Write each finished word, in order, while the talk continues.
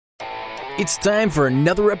It's time for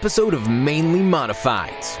another episode of Mainly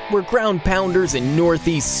Modifieds, where ground pounders and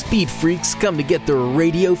Northeast speed freaks come to get their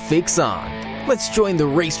radio fix on. Let's join the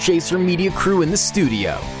Race Chaser Media crew in the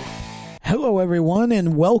studio. Hello, everyone,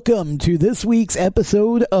 and welcome to this week's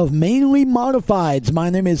episode of Mainly Modifieds. My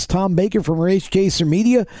name is Tom Baker from Race Chaser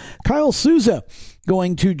Media. Kyle Souza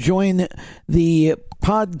going to join the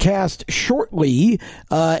podcast shortly,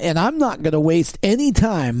 and I'm not going to waste any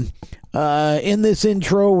time in this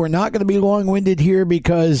intro. We're not going to be long-winded here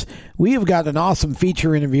because we have got an awesome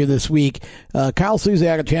feature interview this week. Kyle Souza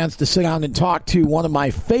had a chance to sit down and talk to one of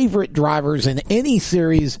my favorite drivers in any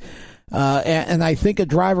series, and I think a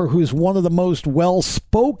driver who's one of the most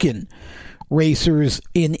well-spoken racers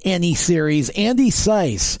in any series. Andy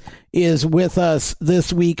Seuss is with us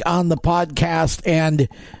this week on the podcast, and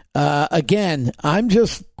again, I'm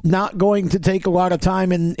just not going to take a lot of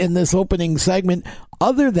time in this opening segment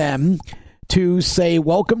other than to say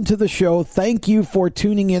welcome to the show. Thank you for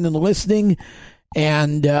tuning in and listening,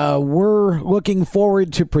 and we're looking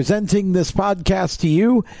forward to presenting this podcast to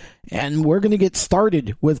you, and we're going to get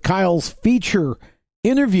started with Kyle's feature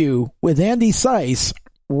interview with Andy Seuss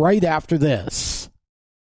right after this.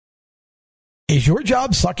 Is your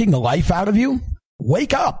job sucking the life out of you?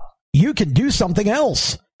 Wake up. You can do something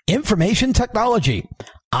else. Information technology.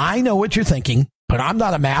 I know what you're thinking, but I'm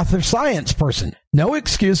not a math or science person. No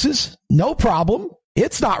excuses, no problem.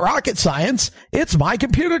 It's not rocket science. It's my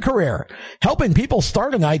computer career. Helping people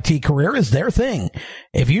start an IT career is their thing.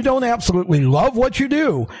 If you don't absolutely love what you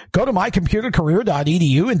do, go to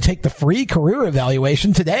mycomputercareer.edu and take the free career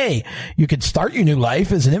evaluation today. You can start your new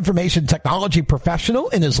life as an information technology professional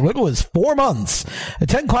in as little as 4 months.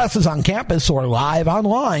 Attend classes on campus or live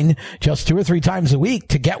online just 2 or 3 times a week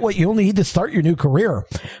to get what you'll need to start your new career.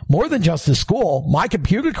 More than just a school, My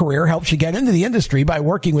Computer Career helps you get into the industry by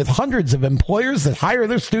working with hundreds of employers that hire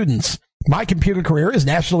their students. My Computer Career is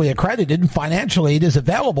nationally accredited, and financial aid is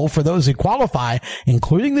available for those who qualify,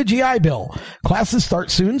 including the GI Bill. Classes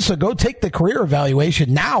start soon, so go take the career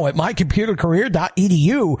evaluation now at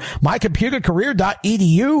mycomputercareer.edu.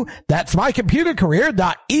 Mycomputercareer.edu. That's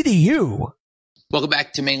mycomputercareer.edu. Welcome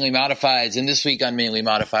back to Mainly Modifieds, and this week on Mainly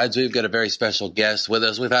Modifieds, we've got a very special guest with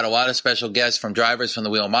us. We've had a lot of special guests from drivers from the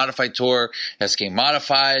Wheel Modified Tour, SK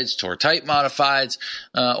Modifieds, Tour Type Modifieds,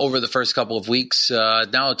 over the first couple of weeks,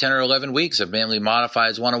 now 10 or 11 weeks of Mainly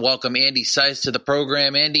Modifieds. I want to welcome Andy Seuss to the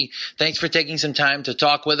program. Andy, thanks for taking some time to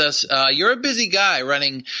talk with us. You're a busy guy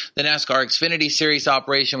running the NASCAR Xfinity Series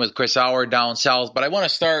operation with Chris Auer down south, but I want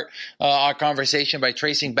to start our conversation by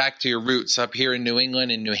tracing back to your roots up here in New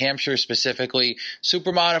England, in New Hampshire specifically. Super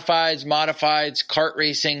modifieds, kart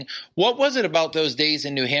racing. What was it about those days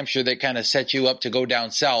in New Hampshire that kind of set you up to go down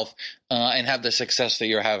south and have the success that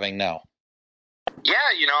you're having now? Yeah,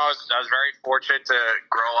 I was very fortunate to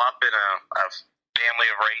grow up in a family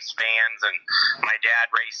of race fans, and my dad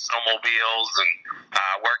raced snowmobiles and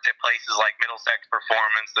worked at places like Middlesex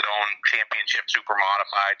Performance that own championship super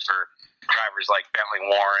modifieds for drivers like Bentley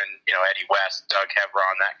Warren, Eddie West, Doug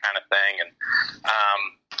Hevron, that kind of thing. And,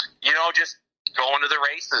 just going to the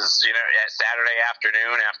races, at Saturday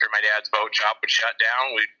afternoon after my dad's boat shop would shut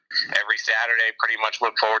down. We every Saturday pretty much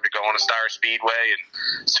look forward to going to Star Speedway, and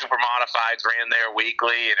Super Modifieds ran there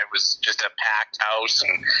weekly, and it was just a packed house,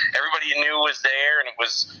 and everybody you knew was there, and it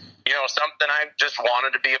was, something I just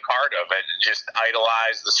wanted to be a part of. I just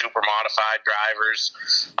idolized the Super Modified drivers,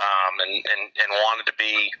 and wanted to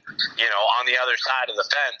be, on the other side of the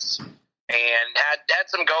fence. And had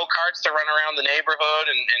some go-karts to run around the neighborhood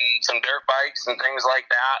and some dirt bikes and things like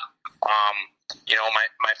that.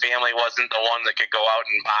 My family wasn't the one that could go out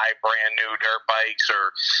and buy brand new dirt bikes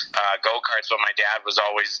or go-karts, but my dad was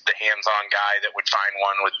always the hands-on guy that would find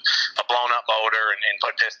one with a blown-up motor and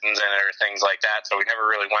put pistons in it or things like that, so we never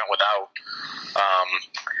really went without.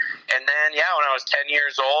 And then, when I was 10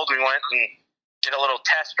 years old, we went and did a little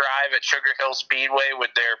test drive at Sugar Hill Speedway with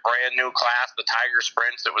their brand new class, the Tiger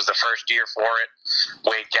Sprints. It was the first year for it.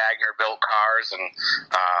 Wade Gagner built cars, and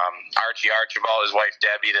Archie Archibald, his wife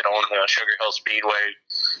Debbie, that owned the Sugar Hill Speedway,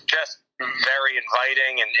 just very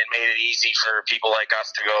inviting and made it easy for people like us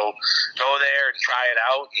to go there and try it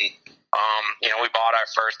out. And we bought our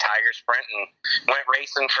first Tiger Sprint and went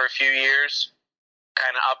racing for a few years.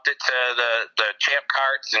 Kind of upped it to the champ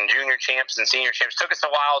karts and junior champs and senior champs. Took us a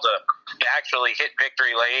while to actually hit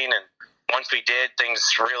victory lane, and once we did, things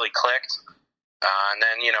really clicked. And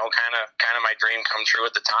then, kind of my dream come true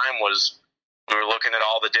at the time was we were looking at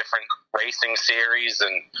all the different racing series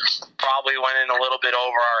and probably went in a little bit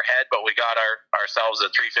over our head, but we got ourselves a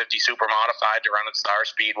 350 super modified to run at Star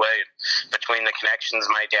Speedway. And between the connections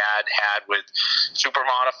my dad had with super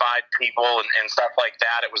modified people and stuff like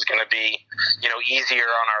that, it was going to be, easier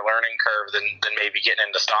on our learning curve than maybe getting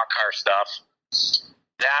into stock car stuff.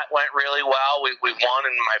 That went really well. We won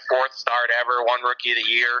in my fourth start ever, won Rookie of the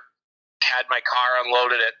Year. Had my car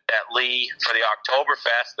unloaded at Lee for the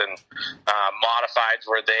Oktoberfest, and modifieds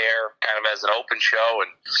were there kind of as an open show.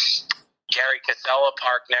 And Gary Casella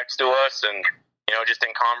parked next to us, and just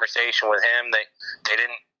in conversation with him,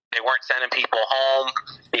 they weren't sending people home.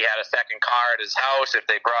 He had a second car at his house. If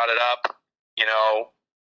they brought it up,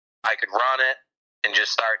 I could run it and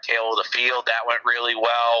just start tail of the field. That went really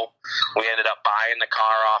well. We ended up buying the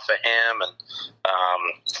car off of him, and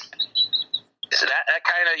so that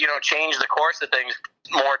kind of, changed the course of things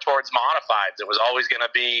more towards modifieds. It was always going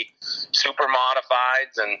to be super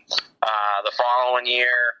modifieds, and the following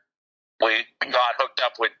year we got hooked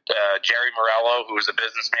up with Jerry Morello, who was a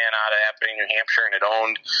businessman out of Epping, New Hampshire, and had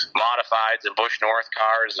owned modifieds and Bush North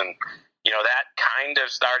cars, and that kind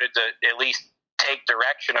of started to at least take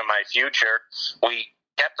direction of my future. We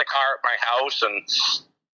kept the car at my house, and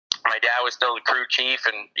my dad was still the crew chief,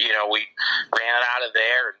 and we ran it out of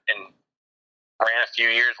there and ran a few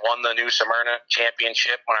years, won the New Smyrna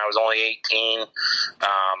Championship when I was only 18. A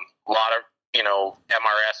lot of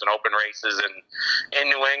MRS and open races in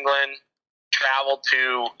New England. Traveled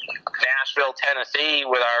to Nashville, Tennessee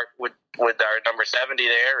with our number 70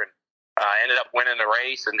 there, and ended up winning the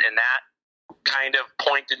race, and that kind of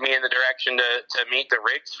pointed me in the direction to meet the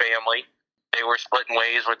Riggs family. They were splitting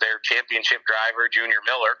ways with their championship driver, Junior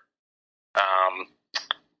Miller.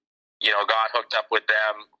 Got hooked up with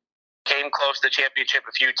them. Came close to the championship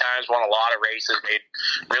a few times, won a lot of races, made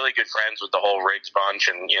really good friends with the whole Riggs bunch,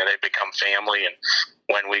 and they've become family. And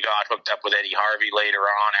when we got hooked up with Eddie Harvey later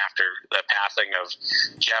on, after the passing of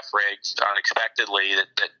Jeff Riggs unexpectedly,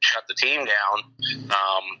 that shut the team down,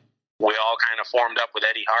 we all kind of formed up with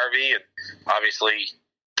Eddie Harvey, and obviously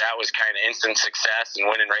that was kind of instant success and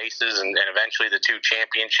winning races, and eventually the two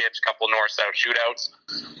championships, couple north-south shootouts.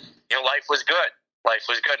 Life was good. Life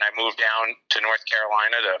was good, and I moved down to North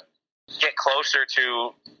Carolina to get closer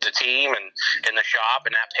to the team and in the shop,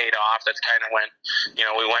 and that paid off. That's kind of when,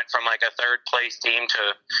 we went from like a third place team to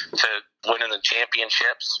winning the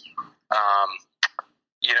championships.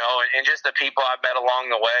 And just the people I've met along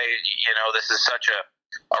the way, this is such a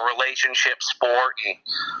relationship sport, and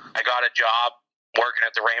I got a job working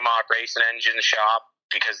at the Raymond Racing Engine shop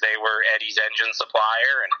because they were Eddie's engine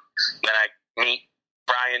supplier, and then I meet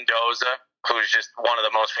Brian Doza, who's just one of the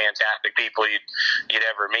most fantastic people you'd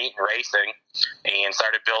ever meet in racing, and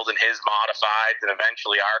started building his modifieds and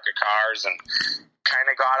eventually ARCA cars, and kind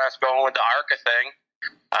of got us going with the ARCA thing.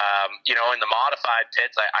 In the modified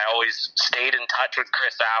pits, I always stayed in touch with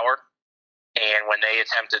Chris Sauer, and when they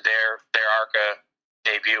attempted their ARCA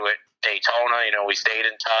debut at Daytona, we stayed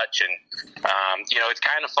in touch, and it's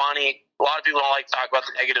kind of funny. A lot of people don't like to talk about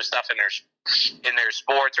the negative stuff in their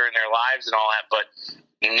sports or in their lives and all that, but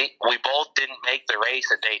we both didn't make the race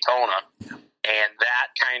at Daytona, and that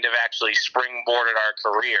kind of actually springboarded our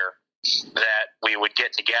career, that we would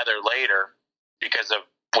get together later because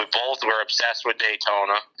we both were obsessed with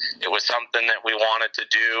Daytona. It was something that we wanted to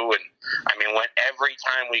do, and every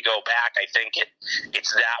time we go back, I think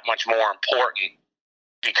it's that much more important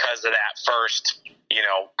because of that first,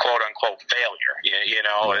 quote unquote failure.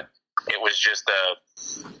 It was just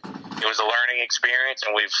it was a learning experience,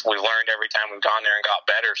 and we've learned every time we've gone there and got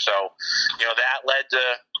better. So, that led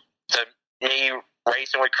to me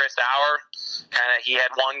racing with Chris Sauer. He had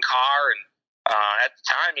one car, and at the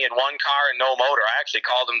time he had one car and no motor. I actually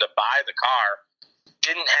called him to buy the car.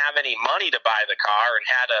 Didn't have any money to buy the car, and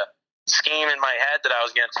had a scheme in my head that I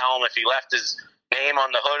was going to tell him if he left his name on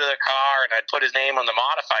the hood of the car and I'd put his name on the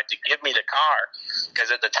modified to give me the car, because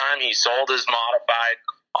at the time he sold his modified,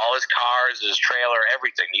 all his cars, his trailer,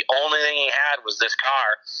 everything. The only thing he had was this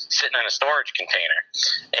car sitting in a storage container.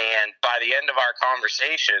 And by the end of our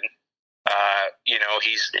conversation,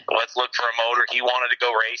 let's look for a motor. He wanted to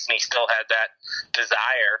go race, and he still had that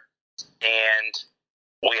desire. And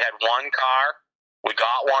we had one car. We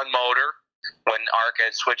got one motor when ARCA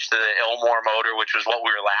had switched to the Ilmore motor, which was what we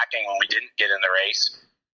were lacking when we didn't get in the race.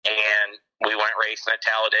 And we went racing at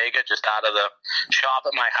Talladega, just out of the shop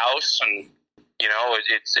at my house, and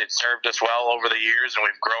it served us well over the years, and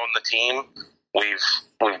we've grown the team.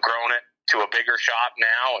 We've grown it to a bigger shop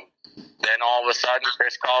now, and then all of a sudden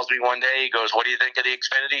Chris calls me one day. He goes, "What do you think of the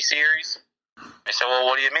Xfinity Series?" I said, well,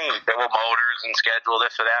 what do you mean? He said, well, motors and schedule,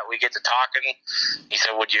 this or that. We get to talking. He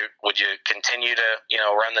said, would you continue to,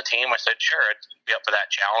 run the team? I said, sure, I'd be up for that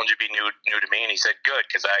challenge. It'd be new to me. And he said, good,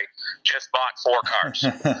 because I just bought 4 cars.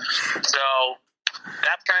 So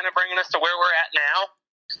that's kind of bringing us to where we're at now.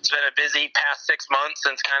 It's been a busy past 6 months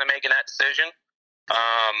since kind of making that decision.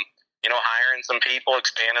 Hiring some people,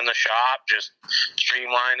 expanding the shop, just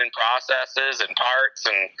streamlining processes and parts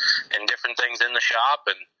and different things in the shop.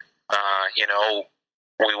 And,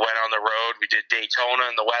 we went on the road. We did Daytona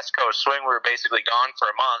and the West Coast Swing. We were basically gone for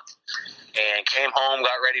a month and came home,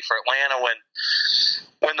 got ready for Atlanta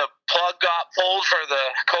when the plug got pulled for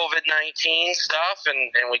the COVID-19 stuff,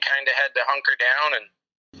 and we kind of had to hunker down. And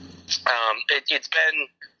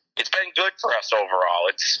it's been good for us overall.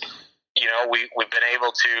 We've been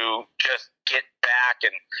able to just get back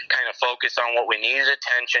and kind of focus on what we needed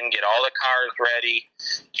attention, get all the cars ready,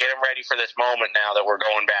 get them ready for this moment now that we're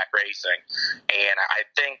going back racing. And I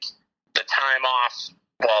think the time off,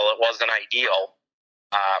 while it wasn't ideal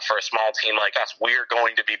for a small team like us, we're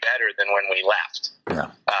going to be better than when we left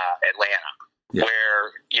Atlanta,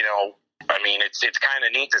 where, it's kind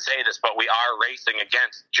of neat to say this, but we are racing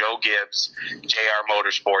against Joe Gibbs, JR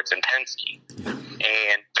Motorsports, and Penske.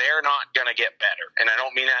 And they're not going to get better. And I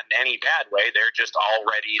don't mean that in any bad way. They're just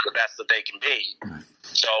already the best that they can be.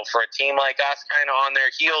 So for a team like us kind of on their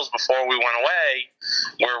heels before we went away,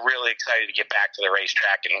 we're really excited to get back to the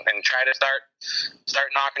racetrack and try to start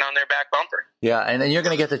knocking on their back bumper. Yeah, and then you're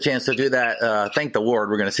going to get the chance to do that. Thank the Lord,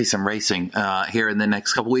 we're going to see some racing here in the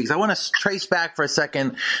next couple weeks. I want to trace back for a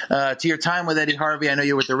second to your time with Eddie Harvey. I know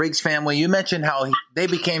you're with the Riggs family. You mentioned how they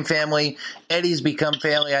became family. Eddie's become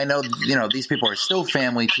family. I know, these people are still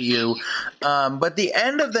family to you. But the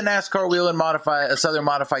end of the NASCAR Wheel and Southern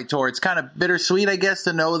Modified Tour, it's kind of bittersweet, I guess,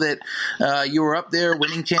 to know that you were up there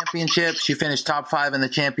winning championships. You finished top 5 in the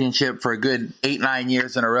championship for a good 8-9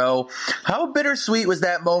 years in a row. How bittersweet was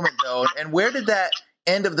that moment, though? And where did that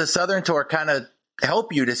end of the Southern Tour kind of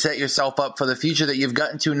help you to set yourself up for the future that you've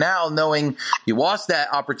gotten to now, knowing you lost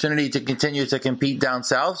that opportunity to continue to compete down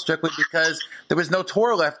south strictly because there was no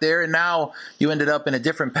tour left there, and now you ended up in a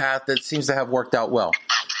different path that seems to have worked out well?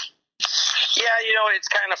 Yeah, it's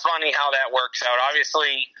kind of funny how that works out.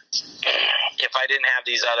 Obviously, if I didn't have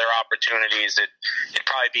these other opportunities, it'd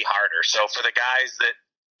probably be harder. So for the guys that,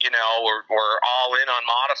 were all in on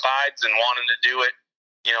modifieds and wanting to do it,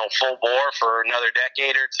 full bore for another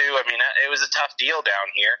decade or two, it was a tough deal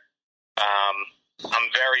down here. I'm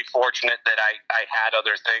very fortunate that I had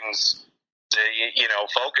other things to,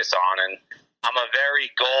 focus on. And I'm a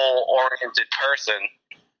very goal-oriented person,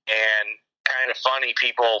 and kind of funny,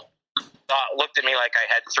 people looked at me like I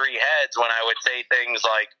had 3 heads when I would say things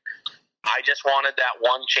like, I just wanted that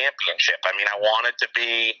one championship. I wanted to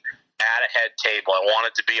be at a head table. I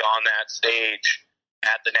wanted to be on that stage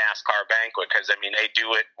at the NASCAR banquet because, they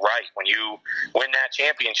do it right. When you win that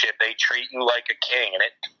championship, they treat you like a king, and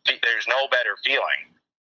there's no better feeling.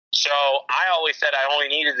 So I always said I only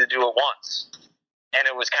needed to do it once. And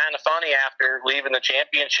it was kind of funny, after leaving the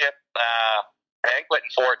championship banquet in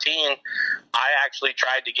 2014, I actually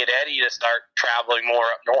tried to get Eddie to start traveling more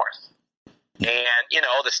up north. And,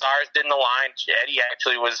 the stars didn't align. Eddie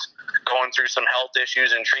actually was going through some health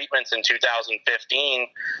issues and treatments in 2015,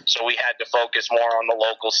 so we had to focus more on the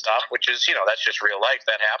local stuff, which is, that's just real life.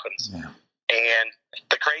 That happens. Yeah. And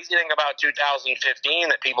the crazy thing about 2015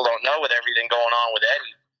 that people don't know, with everything going on with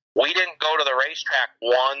Eddie, we didn't go to the racetrack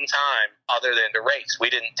one time other than to race.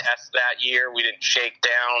 We didn't test that year. We didn't shake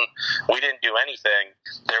down. We didn't do anything.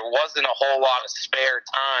 There wasn't a whole lot of spare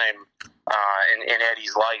time in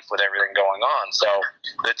Eddie's life with everything going on. So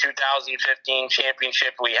the 2015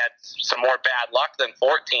 championship, we had some more bad luck than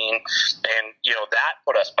 14, and that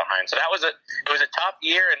put us behind. So it was a tough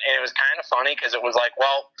year, and it was kind of funny because it was like,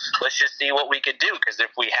 well, let's just see what we could do, because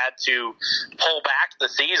if we had to pull back the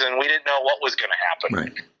season, we didn't know what was going to happen.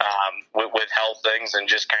 Right. With health things, and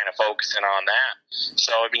just kind of focusing on that.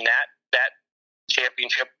 So that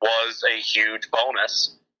championship was a huge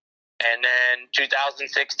bonus. And then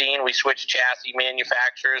 2016, we switched chassis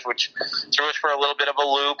manufacturers, which threw us for a little bit of a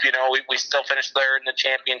loop. We still finished third in the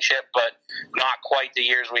championship, but not quite the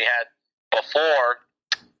years we had before.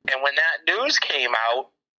 And when that news came out,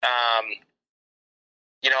 I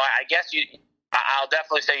guess I'll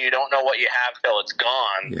definitely say you don't know what you have till it's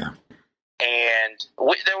gone. Yeah. And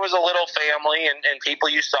there was a little family and people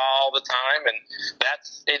you saw all the time, and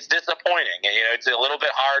it's disappointing. It's a little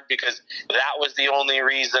bit hard because that was the only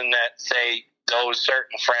reason that, say, those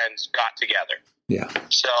certain friends got together. Yeah.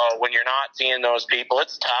 So when you're not seeing those people,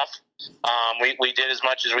 it's tough. We did as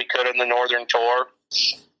much as we could on the Northern Tour.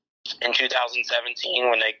 in 2017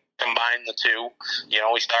 when they combined the two.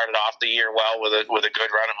 We started off the year well with a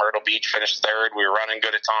good run at Myrtle Beach, finished third. We were running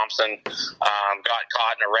good at Thompson, got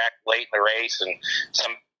caught in a wreck late in the race, and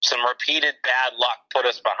some repeated bad luck put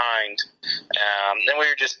us behind. Then we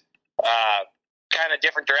were just kind of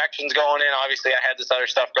different directions going in. Obviously, I had this other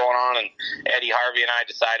stuff going on, and Eddie Harvey and I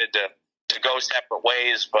decided to go separate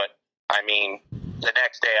ways. But, I mean, the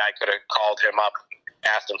next day I could have called him up,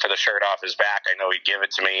 asked him for the shirt off his back. I know he'd give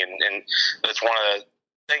it to me, and that's one of the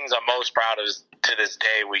things I'm most proud of is to this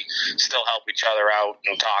day we still help each other out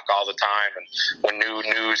and talk all the time. And when new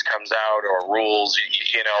news comes out or rules,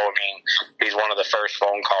 he's one of the first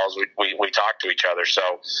phone calls we talk to each other. So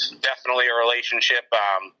definitely a relationship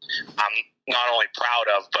I'm not only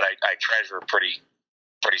proud of, but I treasure pretty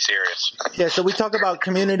serious. Yeah, so we talk about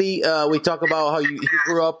community. We talk about how you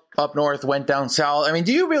grew up north, went down south. I mean,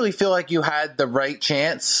 do you really feel like you had the right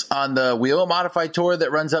chance on the Wheel Modified Tour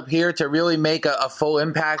that runs up here to really make a full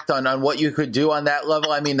impact on what you could do on that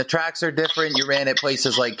level? I mean, the tracks are different. You ran at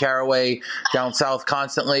places like Caraway, down south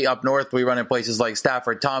constantly. Up north, we run in places like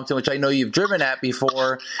Stafford Thompson, which I know you've driven at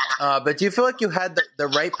before. But do you feel like you had the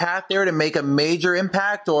right path there to make a major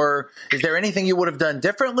impact, or is there anything you would have done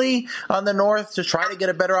differently on the north to try to get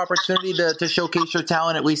a better opportunity to showcase your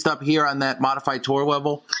talent, at least up here on that modified tour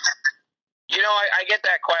level? I get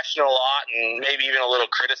that question a lot, and maybe even a little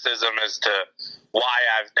criticism as to why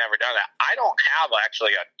I've never done that. I don't have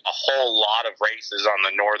actually a whole lot of races on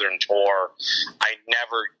the Northern Tour. I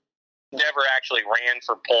never actually ran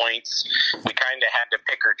for points. We kind of had to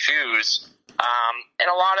pick or choose. And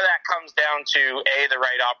a lot of that comes down to A, the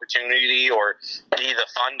right opportunity, or B, the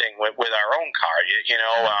funding with our own car.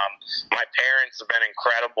 My parents have been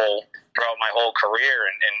incredible throughout my whole career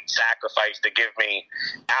and sacrificed to give me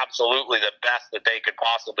absolutely the best that they could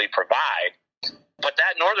possibly provide. But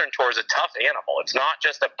that Northern Tour is a tough animal. It's not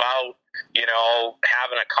just about,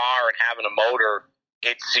 having a car and having a motor.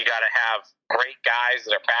 You got to have great guys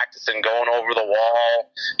that are practicing going over the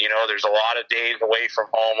wall. There's a lot of days away from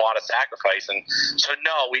home, a lot of sacrifice. And so,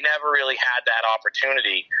 no, we never really had that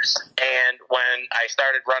opportunity. And when I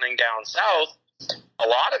started running down south, a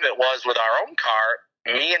lot of it was with our own car.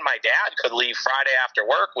 Me and my dad could leave Friday after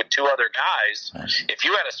work with two other guys. If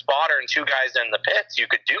you had a spotter and two guys in the pits, you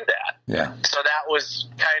could do that. Yeah. So that was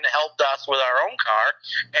kind of helped us with our own car.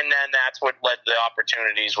 And then that's what led the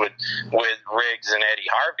opportunities with Riggs and Eddie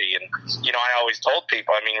Harvey. And, I always told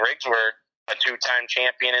people, Riggs were a two-time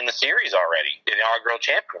champion in the series already, the inaugural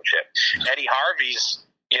championship. Eddie Harvey's,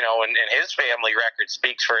 and his family record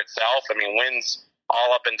speaks for itself. Wins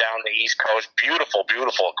all up and down the East Coast. Beautiful,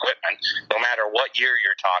 beautiful equipment, no matter what year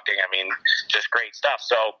you're talking. Just great stuff.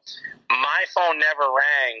 So my phone never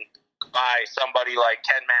rang by somebody like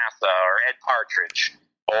Ken Massa or Ed Partridge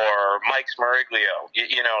or Mike Smeriglio,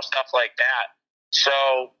 stuff like that.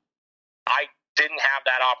 So I didn't have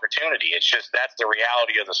that opportunity. It's just that's the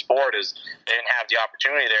reality of the sport is they didn't have the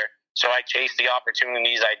opportunity there. So I chased the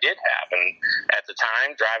opportunities I did have, and at the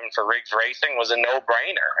time, driving for Riggs Racing was a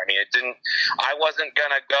no-brainer. I wasn't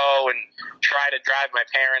gonna go and try to drive my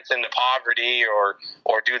parents into poverty or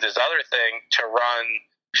do this other thing to run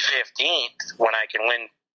 15th when I can win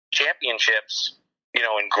championships,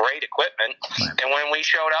 in great equipment. And when we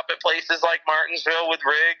showed up at places like Martinsville with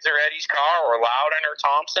Riggs or Eddie's car or Loudon or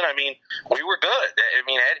Thompson, we were good.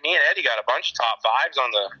 Me and Eddie got a bunch of top fives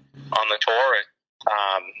on the tour.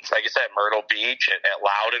 Like I said, Myrtle Beach, at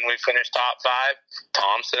Loudon we finished top five.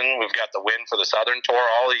 Thompson, we've got the win for the Southern Tour,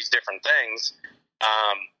 all these different things.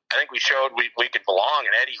 I think we showed we could belong,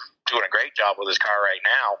 and Eddie's doing a great job with his car right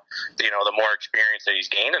now. The more experience that he's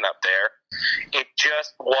gaining up there. It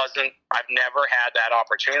just wasn't, I've never had that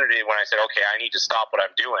opportunity when I said, okay, I need to stop what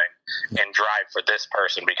I'm doing and drive for this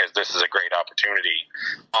person because this is a great opportunity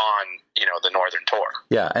on, the Northern Tour.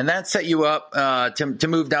 Yeah, and that set you up to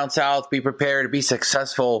move down south, be prepared, to be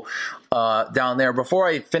successful down there. Before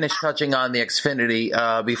I finish touching on the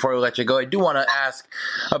Xfinity, before I let you go, I do want to ask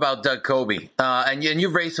about Doug Coby. And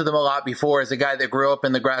you've raced with him a lot before as a guy that grew up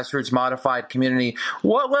in the grassroots modified community.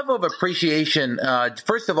 What level of appreciation,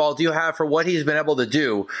 first of all, do you have for what he's been able to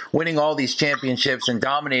do, winning all these championships and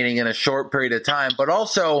dominating in a short period of time, but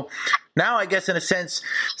also now, I guess, in a sense,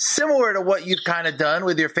 similar to what you've kind of done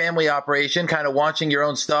with your family operation, kind of watching your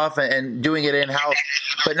own stuff and doing it in-house,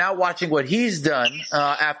 but now watching what he's done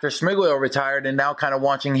after Smeriglio retired and now kind of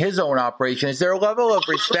watching his own operation. Is there a level of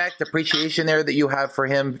respect, appreciation there that you have for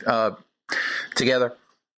him together?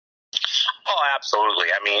 Oh, absolutely.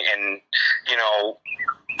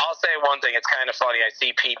 I'll say one thing. It's kind of funny. I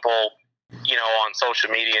see people, on social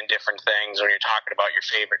media and different things when you're talking about your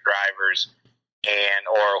favorite drivers.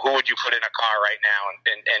 or who would you put in a car right now,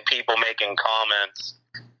 and people making comments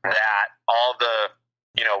that all the,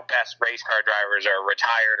 best race car drivers are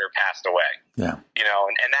retired or passed away. Yeah.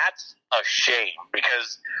 And that's a shame,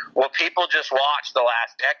 because what people just watched the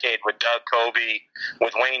last decade with Doug Coby,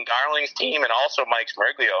 with Wayne Darling's team, and also Mike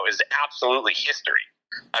Smriglio is absolutely history.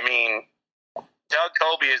 I mean, Doug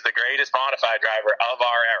Coby is the greatest modified driver of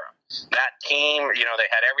our era. That team, they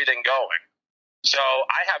had everything going. So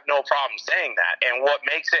I have no problem saying that. And what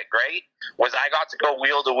makes it great was I got to go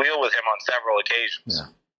wheel to wheel with him on several occasions.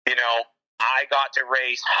 Yeah. I got to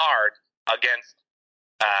race hard against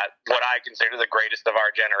what I consider the greatest of our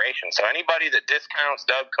generation. So anybody that discounts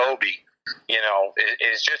Doug Coby,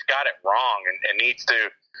 is just got it wrong, and needs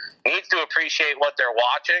to appreciate what they're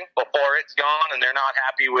watching before it's gone, and they're not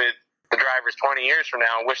happy with the drivers 20 years from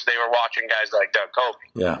now and wish they were watching guys like Doug Coby.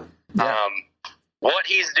 Yeah. What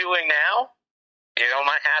he's doing now,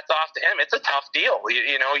 my hat's off to him. It's a tough deal.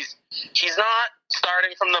 He's not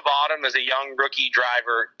starting from the bottom as a young rookie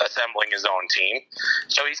driver assembling his own team.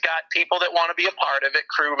 So he's got people that want to be a part of it,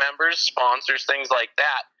 crew members, sponsors, things like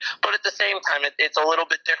that. But at the same time, it's a little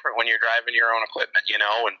bit different when you're driving your own equipment, and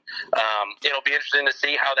it'll be interesting to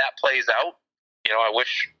see how that plays out. I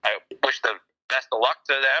wish the best of luck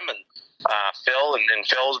to them, and Phil, and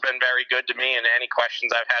Phil's been very good to me, and any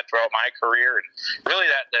questions I've had throughout my career, and really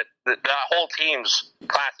that whole team's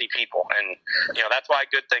classy people, and that's why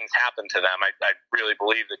good things happen to them. I really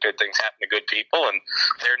believe that good things happen to good people, and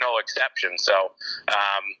they're no exception. So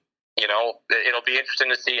it'll be interesting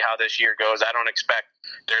to see how this year goes. I don't expect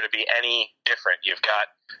there to be any different. You've got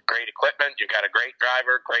great equipment, you've got a great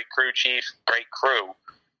driver, great crew chief, great crew.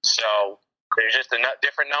 So there's just a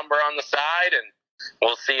different number on the side, and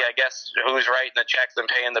we'll see, I guess, who's writing the checks and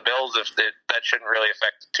paying the bills. If that shouldn't really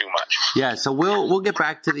affect it too much. Yeah, so we'll get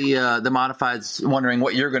back to the modifieds, wondering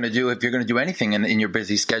what you're going to do, if you're going to do anything in your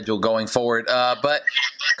busy schedule going forward. But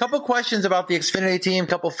a couple questions about the Xfinity team. A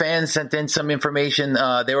couple fans sent in some information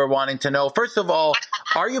they were wanting to know. First of all,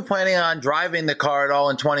 are you planning on driving the car at all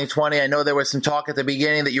in 2020? I know there was some talk at the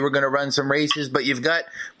beginning that you were going to run some races, but you've got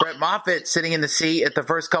Brett Moffitt sitting in the seat at the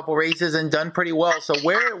first couple races and done pretty well. So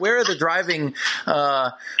where are the driving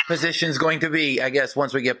positions going to be, I guess,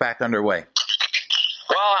 once we get back underway?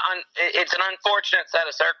 Well, it's an unfortunate set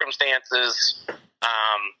of circumstances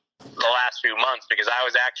the last few months, because I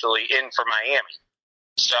was actually in for Miami.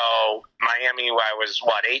 So Miami, I was,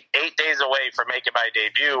 8 days away from making my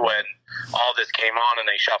debut when all this came on and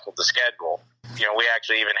they shuffled the schedule. We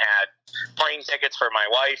actually even had plane tickets for my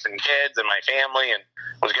wife and kids and my family, and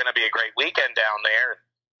it was going to be a great weekend down there.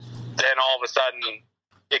 Then all of a sudden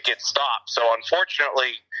it gets stopped. So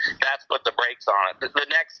unfortunately, that's put the brakes on it. The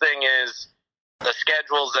next thing is the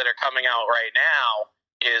schedules that are coming out right now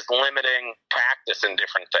is limiting practice in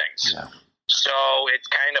different things. Yeah. So it's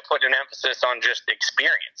kind of put an emphasis on just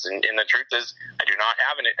experience. And the truth is, I do not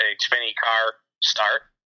have an Xfinity car start.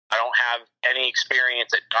 I don't have any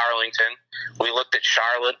experience at Darlington. We looked at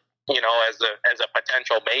Charlotte, as a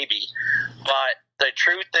potential baby. But the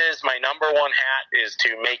truth is, my number one hat is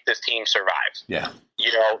to make this team survive. Yeah.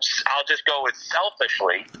 I'll just go with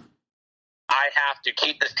selfishly, I have to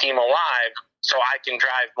keep this team alive so I can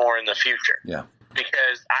drive more in the future. Yeah.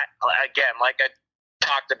 Because like I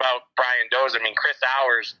talked about Brian Dozer, Chris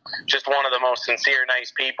Hours, just one of the most sincere,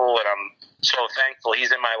 nice people, and I'm so thankful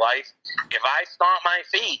he's in my life. If I stomped my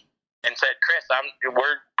feet and said, Chris,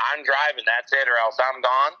 I'm driving, that's it, or else I'm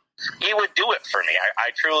gone, he would do it for me. I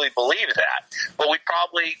truly believe that. But we'd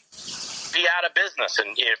probably be out of business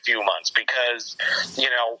in a few months because,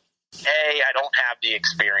 I don't have the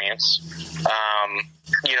experience,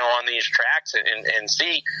 on these tracks, and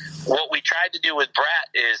C, what we tried to do with Brett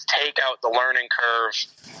is take out the learning curve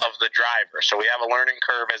of the driver. So we have a learning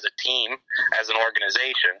curve as a team, as an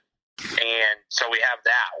organization, and so we have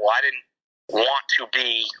that. Well, I didn't want to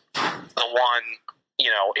be the one,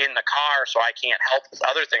 in the car, so I can't help with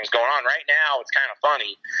other things going on. Right now, it's kind of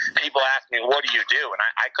funny. People ask me, what do you do? And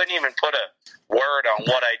I couldn't even put a word on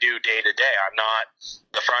what I do day to day. I'm not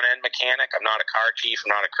the front end mechanic. I'm not a car chief. I'm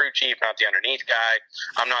not a crew chief. I'm not the underneath guy.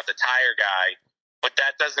 I'm not the tire guy. But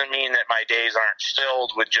that doesn't mean that my days aren't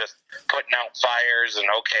filled with just putting out fires and,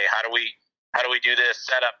 okay, how do we do this,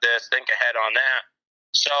 set up this, think ahead on that.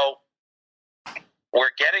 So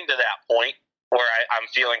we're getting to that point where I'm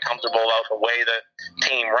feeling comfortable about the way the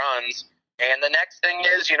team runs. And the next thing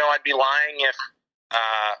is, I'd be lying if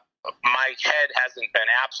my head hasn't been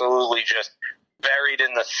absolutely just buried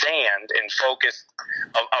in the sand and focused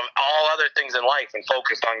of all other things in life and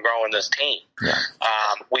focused on growing this team. Yeah.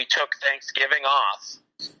 We took Thanksgiving off,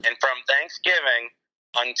 and from Thanksgiving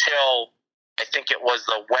until I think it was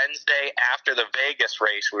the Wednesday after the Vegas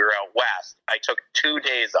race, we were out west. I took 2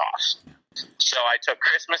 days off. So I took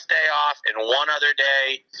Christmas Day off and one other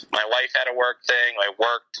day. My wife had a work thing. I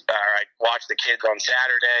watched the kids on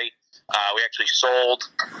Saturday. We actually sold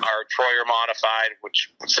our Troyer Modified,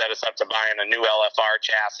 which set us up to buying a new LFR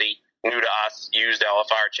chassis, new to us, used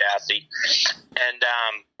LFR chassis. And,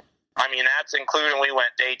 that's including we went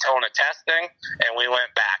Daytona testing, and we went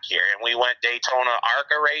back here. And we went Daytona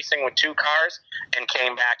ARCA racing with 2 cars and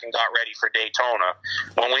came back and got ready for Daytona.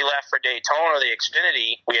 When we left for Daytona, the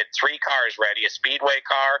Xfinity, we had 3 cars ready, a Speedway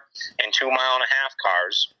car and 2 mile-and-a-half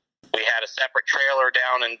cars. We had a separate trailer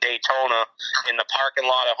down in Daytona in the parking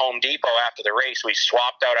lot of Home Depot after the race. We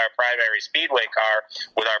swapped out our primary Speedway car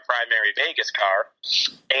with our primary Vegas car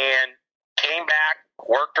and came back,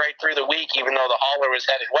 worked right through the week, even though the hauler was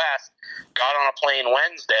headed west, got on a plane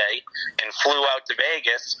Wednesday and flew out to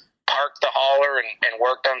Vegas, parked the hauler and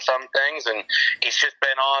worked on some things, and it's just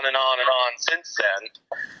been on and on and on since then.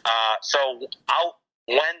 So out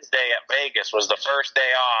Wednesday at Vegas was the first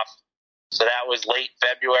day off, so that was late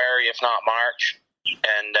February, if not March,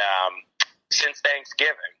 and since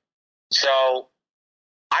Thanksgiving. So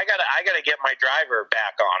I gotta get my driver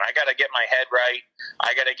back on. I gotta get my head right.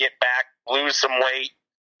 I gotta get back, lose some weight,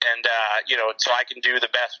 and so I can do the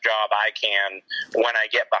best job I can when I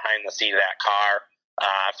get behind the seat of that car.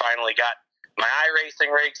 I finally got my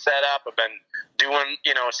iRacing rig set up. I've been doing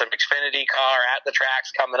some Xfinity car at the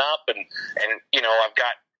tracks coming up, and I've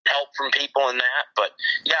got help from people in that. But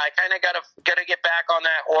yeah, I kind of gotta get back on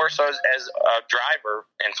that horse as a driver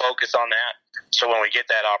and focus on that. So when we get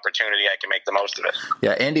that opportunity, I can make the most of it.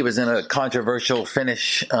 Yeah, Andy was in a controversial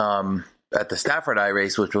finish at the Stafford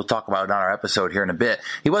iRace, which we'll talk about on our episode here in a bit.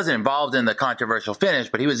 He wasn't involved in the controversial finish,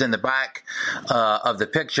 but he was in the back of the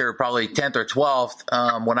picture, probably 10th or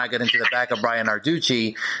 12th, when I got into the back of Brian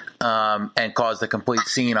Arducci and caused a complete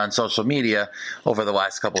scene on social media over the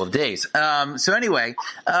last couple of days. So anyway,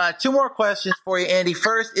 2 more questions for you, Andy.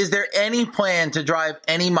 First, is there any plan to drive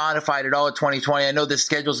any modified at all in 2020? I know the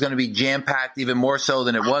schedule is going to be jam-packed, even more so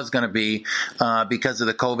than it was going to be because of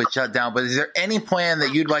the COVID shutdown, but is there any plan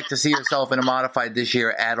that you'd like to see yourself in a modified this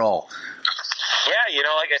year at all? Yeah,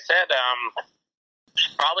 like I said,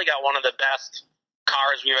 probably got one of the best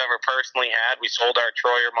cars we've ever personally had. We sold our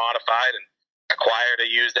Troyer Modified and acquired a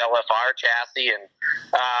used LFR chassis, and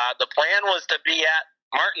the plan was to be at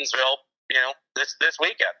Martinsville, this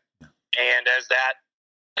weekend. And as that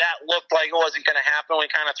looked like it wasn't going to happen,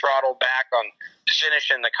 we kind of throttled back on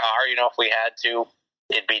finishing the car. If we had to,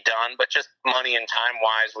 it'd be done. But just money and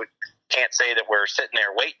time-wise, we can't say that we're sitting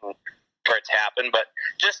there waiting for it to happen. But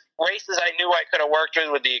just races I knew I could have worked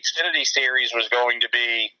with the Xfinity Series was going to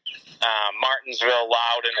be Martinsville,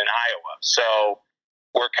 Loudon, and Iowa. So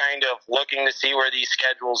we're kind of looking to see where these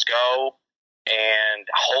schedules go, and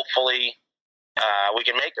hopefully we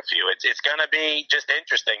can make a few. It's going to be just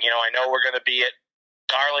interesting. I know we're going to be at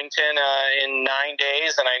Darlington in 9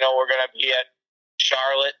 days, and I know we're going to be at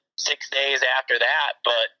Charlotte 6 days after that,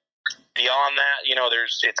 but beyond that,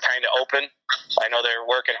 it's kind of open. I know they're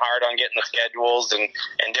working hard on getting the schedules and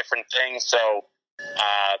different things, so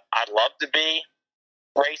I'd love to be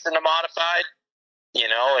racing the modified,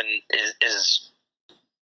 and is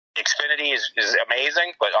Xfinity is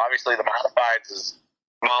amazing, but obviously the modifieds is,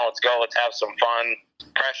 come on, let's go, let's have some fun,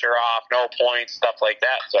 pressure off, no points, stuff like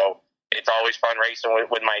that. So it's always fun racing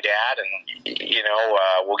with my dad, and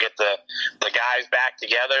we'll get the guys back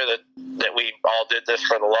together that we all did this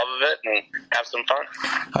for the love of it and have some fun.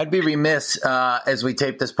 I'd be remiss as we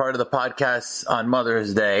tape this part of the podcast on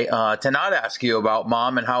Mother's Day to not ask you about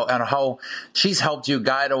Mom and how she's helped you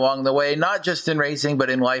guide along the way, not just in racing but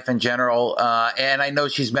in life in general. And I know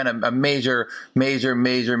she's been a major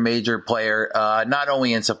player, not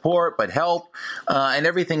only in support but help and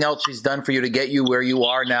everything else she's done for you to get you where you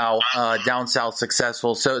are now. Down south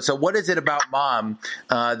successful. So what is it about Mom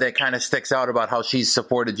that kind of sticks out about how she's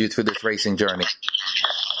supported you through this racing journey?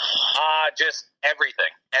 Just everything.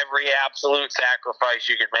 Every absolute sacrifice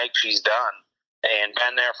you could make, she's done. And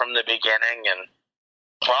been there from the beginning, and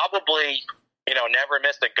probably, never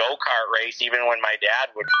missed a go-kart race, even when my dad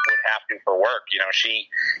would have to for work. She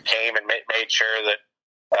came and made sure that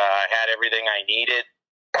I had everything I needed.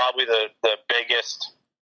 Probably the biggest,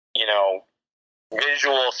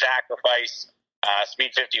 visual sacrifice.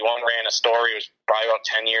 Speed 51 ran a story. It was probably about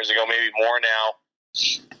 10 years ago, maybe more now.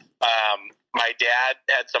 My dad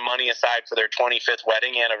had some money aside for their 25th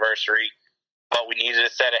wedding anniversary, but we needed a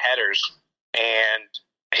set of headers, and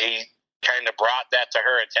he kind of brought that to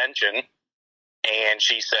her attention, and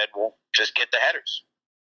she said, well, just get the headers.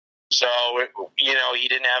 So, he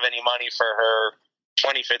didn't have any money for her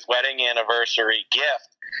 25th wedding anniversary gift.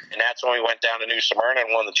 And that's when we went down to New Smyrna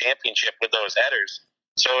and won the championship with those headers.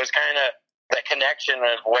 So it was kind of the connection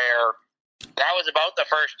of where that was about the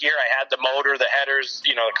first year I had the motor, the headers,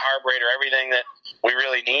 the carburetor, everything that we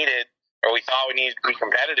really needed, or we thought we needed to be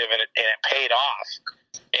competitive, and it paid off.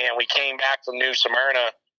 And we came back from New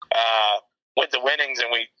Smyrna with the winnings, and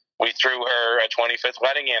we threw her a 25th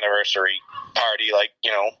wedding anniversary party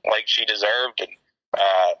like she deserved.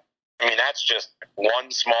 And that's just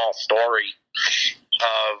one small story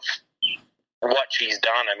of what she's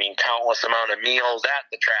done. Countless amount of meals at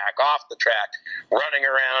the track, off the track, running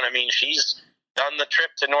around. She's done the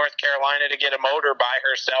trip to North Carolina to get a motor by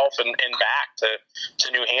herself and back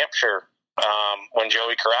to New Hampshire when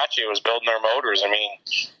Joey Caraccio was building their motors.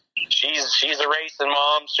 She's a racing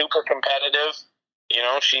mom, super competitive.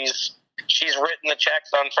 She's written the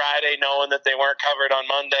checks on Friday knowing that they weren't covered on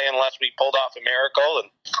Monday unless we pulled off a miracle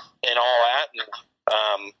and all that. And,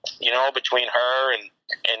 between her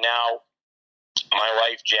and now my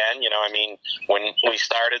wife, Jen, when we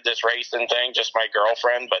started this racing thing, just my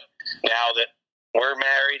girlfriend, but now that we're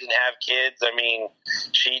married and have kids,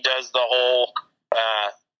 she does the whole,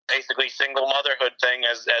 basically single motherhood thing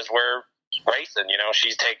as we're racing.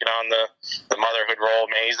 She's taken on the motherhood role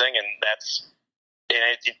amazing. And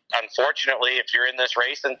unfortunately, if you're in this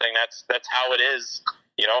racing thing, that's how it is.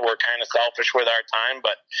 We're kind of selfish with our time,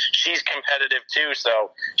 but she's competitive too.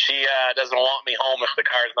 So she doesn't want me home if the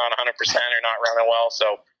car's not 100% or not running well.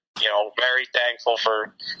 So, very thankful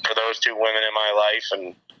for those two women in my life.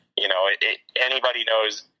 And, anybody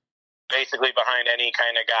knows basically behind any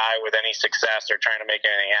kind of guy with any success or trying to make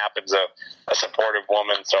anything happen is a supportive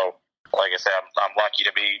woman. So, like I said, I'm lucky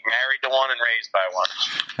to be married to one and raised by one.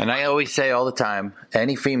 And I always say all the time,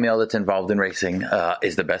 any female that's involved in racing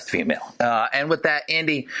is the best female. And with that,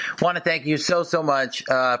 Andy, want to thank you so much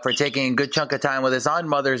for taking a good chunk of time with us on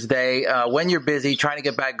Mother's Day when you're busy trying to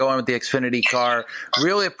get back going with the Xfinity car.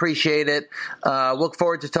 Really appreciate it. Look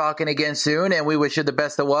forward to talking again soon, and we wish you the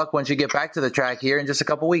best of luck once you get back to the track here in just a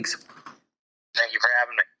couple weeks. Thank you for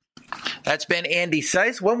having me. That's been Andy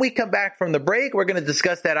Seuss. When we come back from the break, we're going to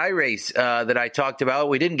discuss that iRace that I talked about.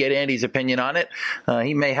 We didn't get Andy's opinion on it.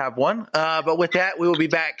 He may have one. But with that, we will be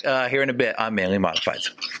back here in a bit on Mainly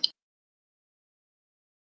Modifieds.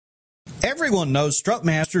 Everyone knows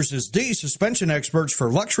Strutmasters is the suspension experts for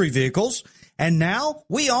luxury vehicles, and now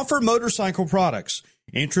we offer motorcycle products.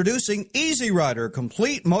 Introducing Easy Rider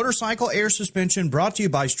Complete Motorcycle Air Suspension, brought to you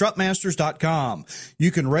by Strutmasters.com.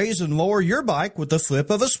 You can raise and lower your bike with the flip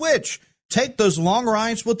of a switch. Take those long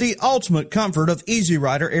rides with the ultimate comfort of Easy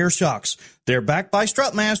Rider Air Shocks. They're backed by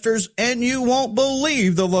Strutmasters, and you won't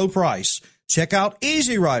believe the low price. Check out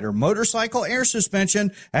Easy Rider Motorcycle Air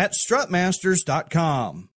Suspension at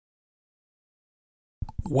Strutmasters.com.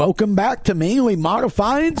 Welcome back to Mainly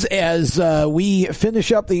Modifieds as we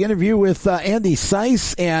finish up the interview with Andy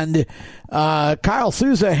Seuss, and Kyle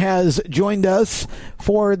Souza has joined us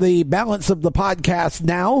for the balance of the podcast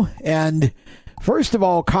now. And first of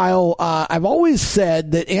all, Kyle, I've always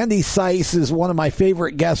said that Andy Seuss is one of my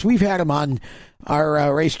favorite guests. We've had him on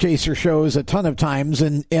our Race Chaser shows a ton of times,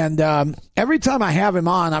 and every time I have him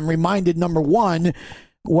on, I'm reminded, number one,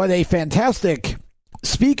 what a fantastic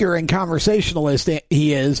speaker and conversationalist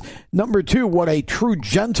he is. Number two, what a true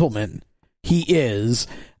gentleman he is.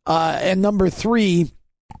 And number three,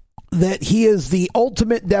 that he is the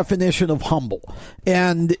ultimate definition of humble.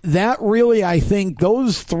 And that really, I think,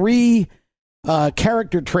 those three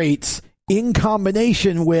character traits in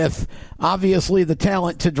combination with, obviously, the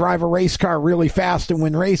talent to drive a race car really fast and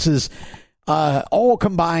win races, all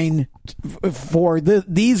combine for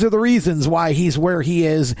these are the reasons why he's where he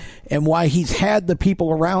is and why he's had the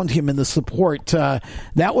people around him and the support.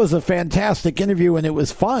 That was a fantastic interview, and it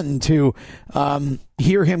was fun to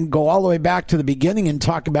hear him go all the way back to the beginning and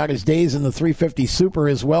talk about his days in the 350 Super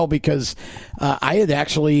as well, because I had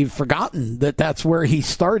actually forgotten that that's where he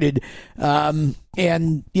started. And,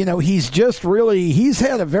 he's just really, he's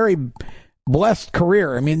had a very blessed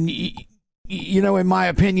career. In my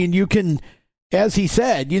opinion, you can, as he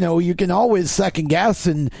said, you can always second guess.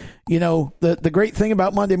 And, the great thing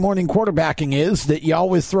about Monday morning quarterbacking is that you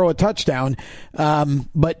always throw a touchdown.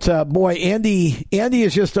 But boy, Andy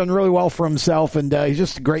has just done really well for himself, and he's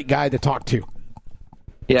just a great guy to talk to.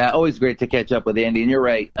 Yeah, always great to catch up with Andy. And you're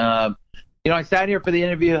right. I sat here for the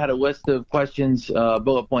interview, had a list of questions,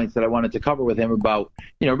 bullet points that I wanted to cover with him about,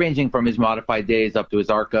 ranging from his modified days up to his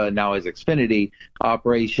ARCA, now his Xfinity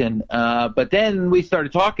operation. But then we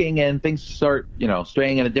started talking and things start,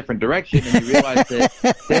 straying in a different direction. And you realize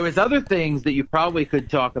that there was other things that you probably could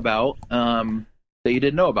talk about that you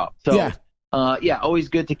didn't know about. So, always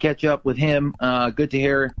good to catch up with him. Good to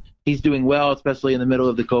hear he's doing well, especially in the middle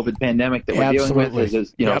of the COVID pandemic that we're dealing with,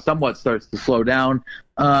 as somewhat starts to slow down.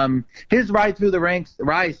 His rise through the ranks, a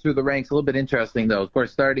little bit interesting though. Of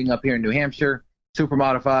course, starting up here in New Hampshire, super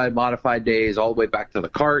modified days, all the way back to the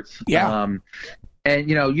karts. Yeah. And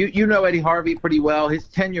you know Eddie Harvey pretty well. His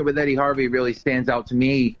tenure with Eddie Harvey really stands out to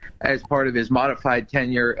me as part of his modified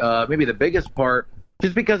tenure. Maybe the biggest part,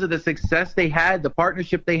 just because of the success they had, the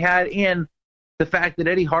partnership they had, and the fact that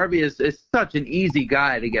Eddie Harvey is such an easy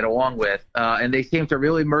guy to get along with, and they seem to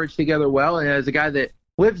really merge together well. And as a guy that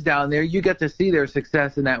lives down there, you get to see their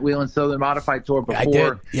success in that Wheel and Southern Modified Tour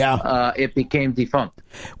before it became defunct.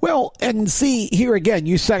 Well, and see, here again,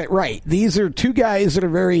 you said it right. These are two guys that are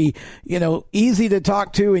very, easy to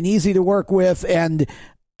talk to and easy to work with. And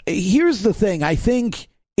here's the thing. I think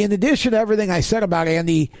in addition to everything I said about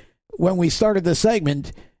Andy when we started the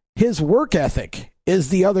segment, his work ethic is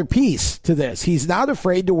the other piece to this. He's not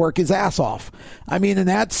afraid to work his ass off. I mean, and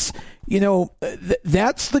that's,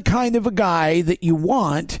 that's the kind of a guy that you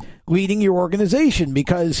want leading your organization,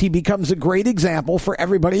 because he becomes a great example for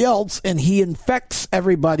everybody else, and he infects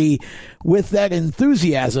everybody with that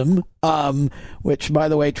enthusiasm, which, by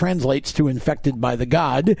the way, translates to infected by the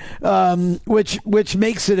God, which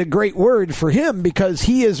makes it a great word for him, because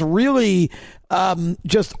he is really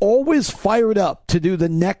just always fired up to do the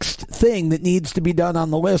next thing that needs to be done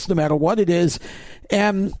on the list, no matter what it is.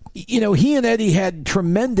 And, he and Eddie had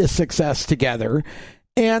tremendous success together,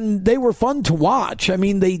 and they were fun to watch. I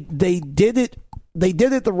mean, they did it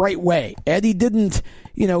the right way. Eddie didn't,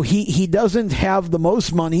 he doesn't have the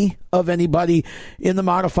most money of anybody in the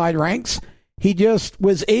modified ranks. He just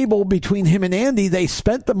was able, between him and Andy, they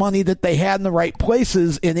spent the money that they had in the right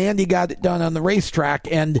places, and Andy got it done on the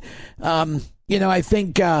racetrack. And, I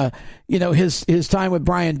think, his time with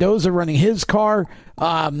Brian Doza running his car,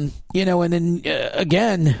 and then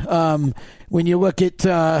again, when you look at,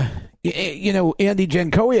 Andy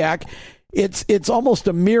Jankowiak, it's almost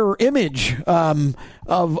a mirror image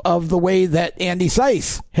of the way that Andy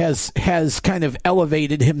Seuss has kind of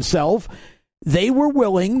elevated himself. They were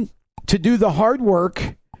willing to do the hard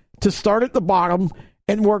work, to start at the bottom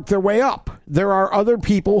and work their way up. There are other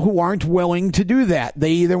people who aren't willing to do that.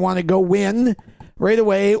 They either want to go win right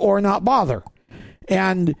away or not bother.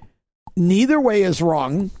 And neither way is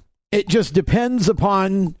wrong. It just depends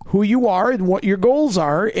upon who you are and what your goals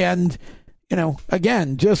are. And,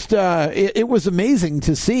 again, just it was amazing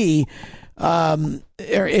to see.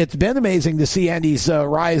 It's been amazing to see Andy's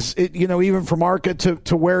rise, even from ARCA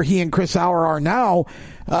to where he and Chris Sauer are now.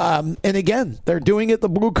 And again, they're doing it the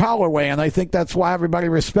blue collar way, and I think that's why everybody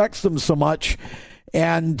respects them so much.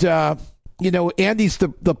 And, Andy's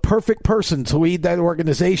the perfect person to lead that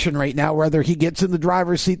organization right now, whether he gets in the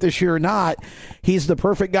driver's seat this year or not. He's the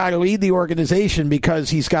perfect guy to lead the organization because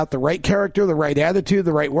he's got the right character, the right attitude,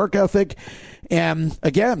 the right work ethic. And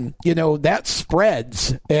again, that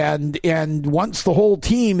spreads. And once the whole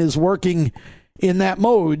team is working in that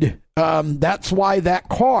mode, that's why that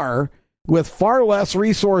car, with far less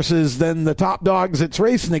resources than the top dogs it's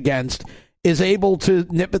racing against, is able to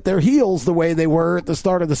nip at their heels the way they were at the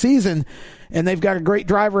start of the season. And they've got a great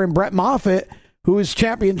driver in Brett Moffitt, who is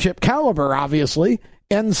championship caliber, obviously.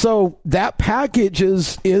 And so that package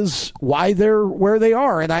is why they're where they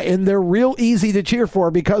are. And they're real easy to cheer for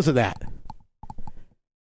because of that.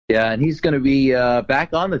 Yeah, and he's going to be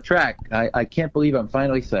back on the track. I can't believe I'm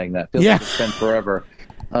finally saying that. Feels like it's been forever.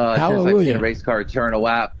 Since I've seen a race car turn a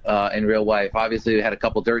lap in real life. Obviously, we had a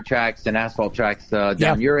couple dirt tracks and asphalt tracks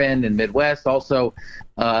down your end in Midwest also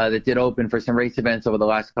that did open for some race events over the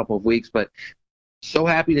last couple of weeks. But so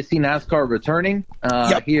happy to see NASCAR returning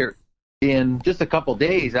here in just a couple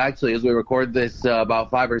days, actually, as we record this about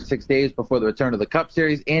 5 or 6 days before the return of the Cup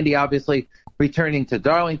Series. Andy, obviously, returning to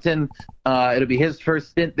Darlington. It'll be his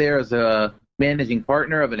first stint there as a managing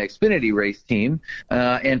partner of an Xfinity race team.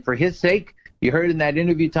 And for his sake, you heard in that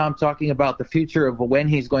interview, Tom, talking about the future of when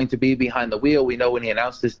he's going to be behind the wheel. We know when he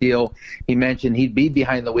announced this deal, he mentioned he'd be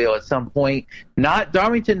behind the wheel at some point.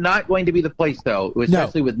 Darlington not going to be the place, though,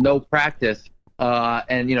 especially with no practice.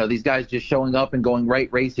 And, these guys just showing up and going right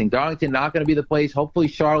racing. Darlington not going to be the place. Hopefully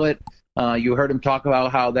Charlotte. You heard him talk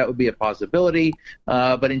about how that would be a possibility.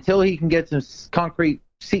 But until he can get some concrete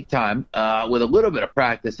seat time with a little bit of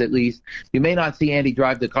practice at least, you may not see Andy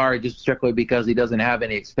drive the car just strictly because he doesn't have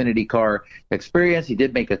any Xfinity car experience. He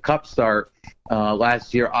did make a Cup start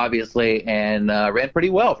last year, obviously, and ran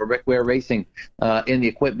pretty well for Rick Ware Racing in the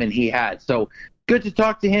equipment he had. So good to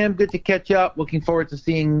talk to him, good to catch up. Looking forward to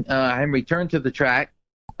seeing him return to the track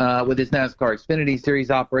with his NASCAR Xfinity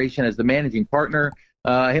Series operation as the managing partner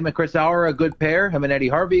Him and Chris Auer, a good pair. Him and Eddie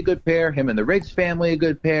Harvey, a good pair. Him and the Riggs family, a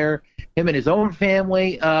good pair. Him and his own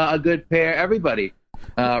family, a good pair. Everybody.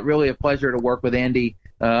 Really a pleasure to work with Andy,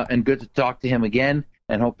 and good to talk to him again,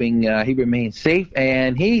 and hoping he remains safe.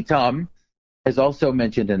 And he, Tom, has also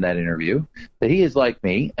mentioned in that interview that he is like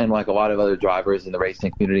me and like a lot of other drivers in the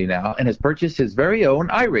racing community now, and has purchased his very own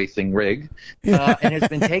iRacing rig, and has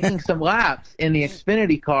been taking some laps in the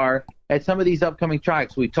Xfinity car at some of these upcoming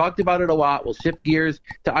tracks. We talked about it a lot. We'll shift gears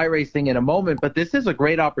to iRacing in a moment, but this is a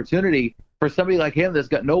great opportunity for somebody like him that's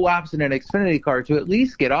got no laps in an Xfinity car to at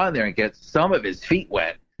least get on there and get some of his feet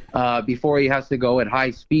wet before he has to go at high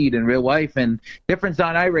speed in real life. And difference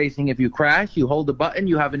on iRacing, if you crash, you hold the button,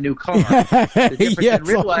 you have a new car. The difference in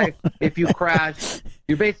real life, if you crash,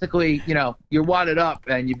 you're basically, you're wadded up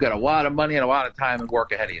and you've got a lot of money and a lot of time and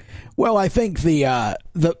work ahead of you. Well, I think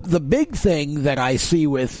the big thing that I see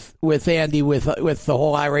with Andy with the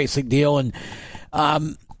whole iRacing deal and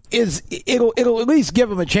is it'll at least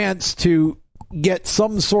give him a chance to get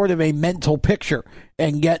some sort of a mental picture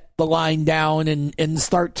and get the line down and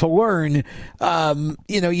start to learn.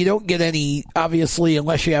 You don't get any, obviously,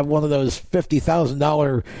 unless you have one of those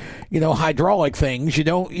 $50,000, hydraulic things. You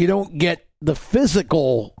don't get the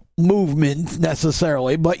physical movement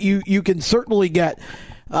necessarily, but you can certainly get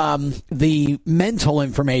the mental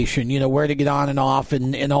information, where to get on and off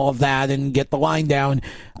and all of that, and get the line down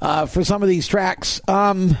for some of these tracks.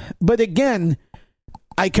 But again,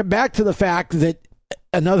 I come back to the fact that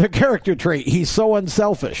another character trait, he's so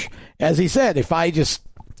unselfish. As he said, if I just,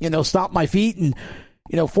 stop my feet and,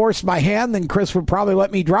 force my hand, then Chris would probably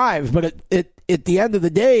let me drive. But at the end of the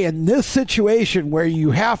day, in this situation where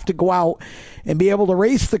you have to go out and be able to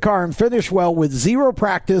race the car and finish well with zero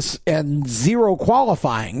practice and zero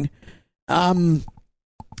qualifying,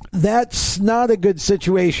 that's not a good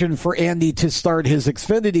situation for Andy to start his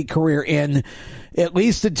Xfinity career in, at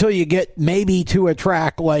least until you get maybe to a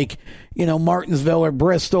track like, Martinsville or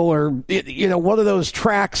Bristol or, one of those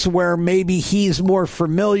tracks where maybe he's more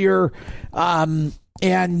familiar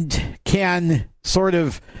and can sort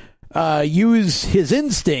of use his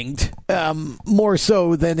instinct more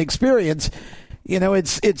so than experience.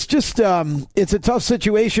 It's just it's a tough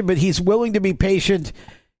situation, but he's willing to be patient.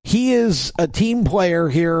 He is a team player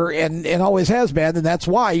here and always has been, and that's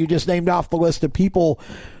why you just named off the list of people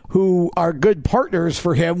who are good partners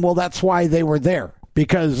for him. Well, that's why they were there,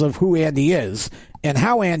 because of who Andy is and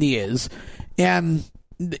how Andy is. And,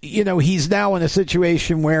 he's now in a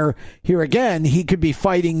situation where, here again, he could be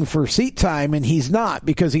fighting for seat time, and he's not,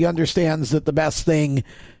 because he understands that the best thing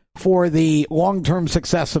for the long-term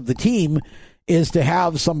success of the team is to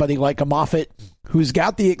have somebody like a Moffitt who's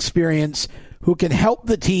got the experience, who can help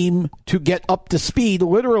the team to get up to speed,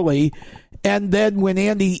 literally. And then when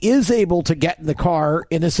Andy is able to get in the car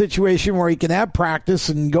in a situation where he can have practice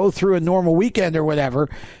and go through a normal weekend or whatever,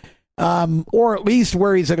 or at least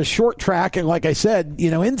where he's at a short track, and like I said,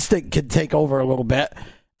 instinct can take over a little bit,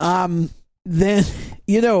 then,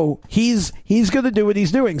 he's going to do what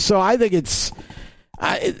he's doing. So I think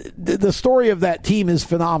the story of that team is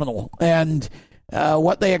phenomenal. And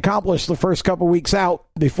what they accomplished the first couple weeks out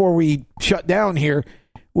before we shut down here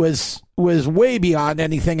was way beyond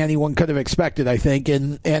anything anyone could have expected, I think.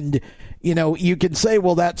 And you can say,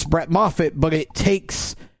 well, that's Brett Moffitt, but it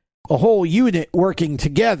takes a whole unit working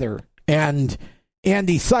together. And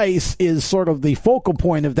Andy Seuss is sort of the focal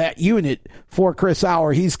point of that unit for Chris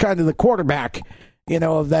Auer. He's kind of the quarterback,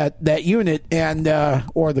 of that unit, and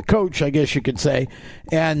or the coach, I guess you could say.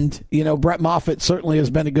 And, Brett Moffitt certainly has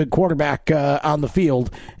been a good quarterback on the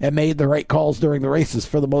field and made the right calls during the races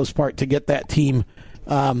for the most part to get that team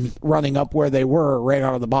running up where they were right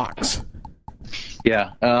out of the box.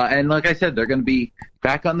 Yeah, and like I said, they're going to be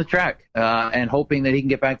back on the track and hoping that he can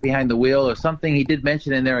get back behind the wheel or something. He did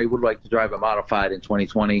mention in there he would like to drive a modified in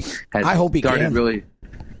 2020. I hope he can. Really,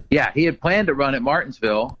 yeah, he had planned to run at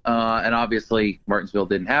Martinsville, and obviously Martinsville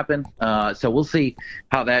didn't happen. So we'll see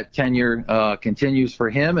how that tenure continues for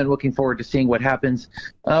him, and looking forward to seeing what happens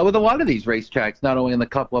with a lot of these racetracks, not only in the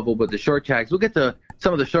Cup level, but the short tracks. We'll get to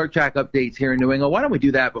some of the short track updates here in New England. Why don't we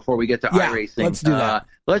do that before we get to iRacing? Let's do that.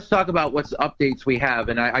 Let's talk about what's updates we have,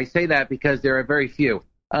 and I say that because there are very few.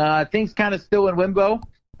 Things kind of still in limbo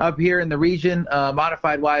up here in the region.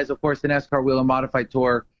 Modified-wise, of course, the NASCAR Wheel and Modified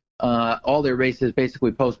Tour, all their races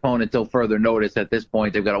basically postponed until further notice at this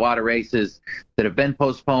point. They've got a lot of races that have been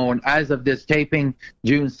postponed. As of this taping,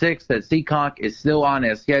 June 6th at Seekonk is still on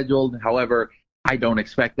as scheduled. However, I don't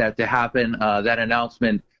expect that to happen. That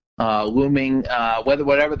announcement looming,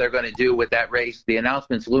 whatever they're going to do with that race, the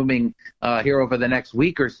announcement's looming here over the next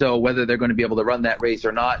week or so, whether they're going to be able to run that race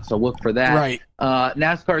or not. So look for that. Right.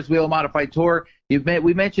 NASCAR's Wheel Modified Tour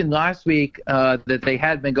We mentioned last week that they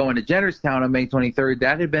had been going to Jennerstown on May 23rd.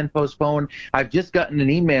 That had been postponed. I've just gotten an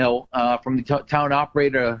email from the town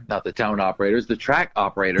operator, not the town operators, the track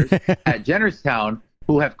operators at Jennerstown,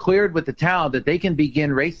 who have cleared with the town that they can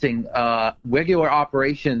begin racing regular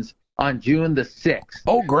operations on June the 6th.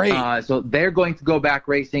 Oh, great. So they're going to go back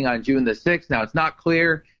racing on June the 6th. Now, it's not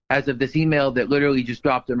clear as of this email that literally just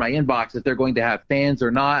dropped in my inbox if they're going to have fans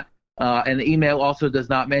or not. And the email also does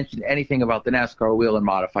not mention anything about the NASCAR Wheel and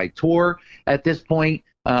Modified Tour at this point.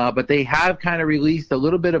 But they have kind of released a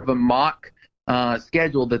little bit of a mock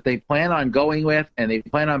schedule that they plan on going with, and they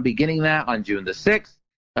plan on beginning that on June the 6th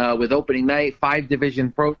with opening night,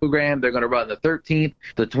 5-division program. They're going to run the 13th,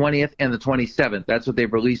 the 20th, and the 27th. That's what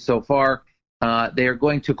they've released so far. They are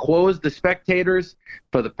going to close the spectators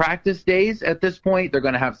for the practice days at this point. They're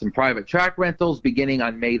going to have some private track rentals beginning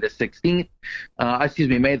on May the 16th,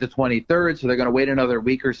 May the 23rd. So they're going to wait another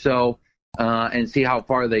week or so and see how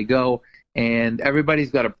far they go. And everybody's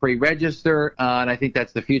got to pre-register, and I think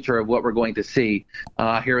that's the future of what we're going to see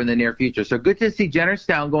here in the near future. So good to see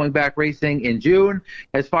Jennerstown going back racing in June.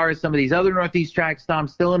 As far as some of these other Northeast tracks, Tom,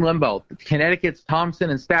 still in limbo. Connecticut's Thompson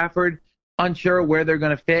and Stafford, unsure where they're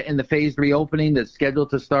going to fit in the phased reopening that's scheduled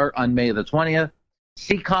to start on May the 20th.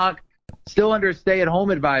 Seekonk, still under stay-at-home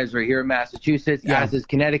advisory here in Massachusetts, as is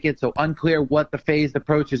Connecticut, so unclear what the phased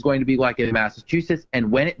approach is going to be like in Massachusetts and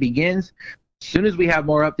when it begins. As soon as we have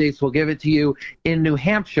more updates, we'll give it to you. In New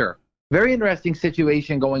Hampshire, very interesting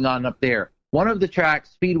situation going on up there. One of the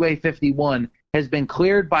tracks, Speedway 51, has been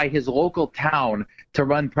cleared by his local town to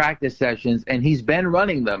run practice sessions, and he's been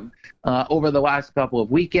running them over the last couple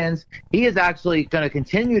of weekends. He is actually going to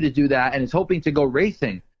continue to do that and is hoping to go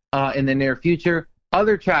racing in the near future.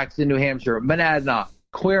 Other tracks in New Hampshire, Monadnock,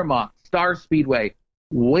 Claremont, Star Speedway,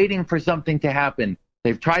 waiting for something to happen.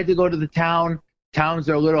 They've tried to go to the town. Towns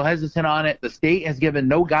are a little hesitant on it. The state has given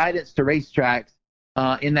no guidance to racetracks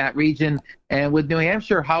in that region. And with New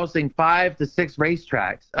Hampshire housing 5 to 6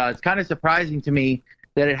 racetracks, it's kind of surprising to me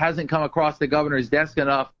that it hasn't come across the governor's desk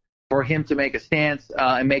enough for him to make a stance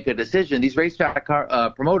and make a decision. These racetrack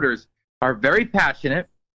promoters are very passionate.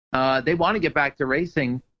 They want to get back to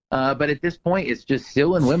racing, but at this point, it's just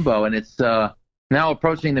still in limbo. And it's now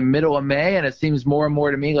approaching the middle of May, and it seems more and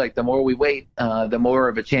more to me like the more we wait, the more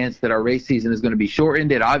of a chance that our race season is going to be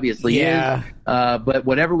shortened. It obviously is. But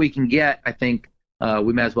whatever we can get, I think,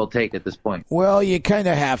 we may as well take at this point. Well, you kind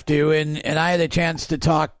of have to, and I had a chance to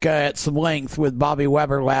talk at some length with Bobby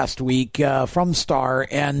Weber last week from Star,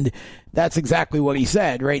 and that's exactly what he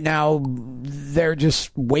said. Right now, they're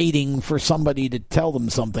just waiting for somebody to tell them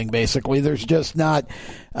something, basically. There's just not,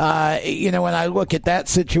 when I look at that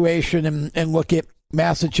situation and look at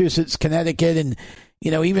Massachusetts, Connecticut, and,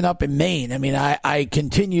 even up in Maine, I mean, I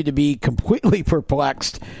continue to be completely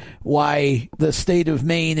perplexed why the state of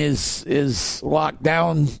Maine is locked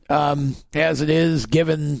down as it is,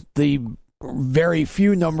 given the very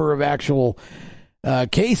few number of actual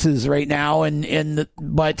cases right now.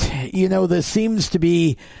 But this seems to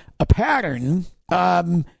be a pattern.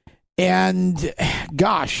 And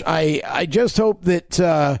gosh, I just hope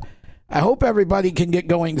that, I hope everybody can get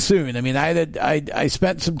going soon. I mean, I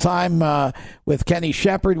spent some time with Kenny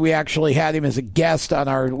Shepard. We actually had him as a guest on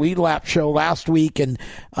our Lead Lap show last week, and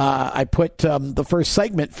I put the first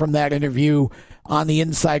segment from that interview on the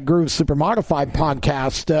Inside Groove Super Modified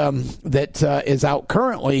podcast that is out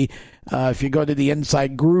currently. If you go to the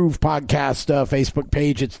Inside Groove podcast Facebook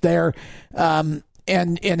page, it's there. And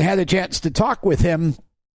had a chance to talk with him,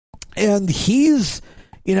 and he's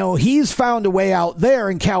found a way out there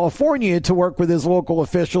in California to work with his local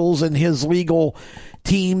officials and his legal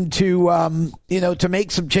team to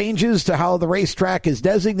make some changes to how the racetrack is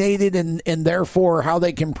designated and therefore how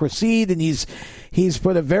they can proceed. And he's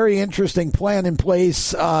put a very interesting plan in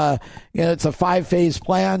place. It's a 5-phase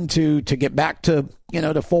plan to get back to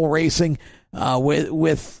full racing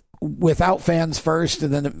without fans first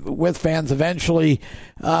and then with fans eventually.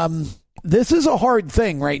 This is a hard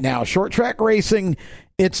thing right now. Short track racing,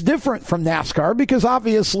 it's different from NASCAR because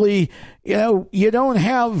obviously, you don't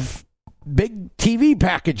have big TV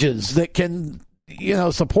packages that can,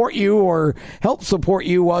 support you or help support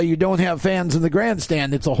you while you don't have fans in the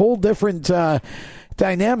grandstand. It's a whole different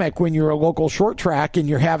dynamic when you're a local short track and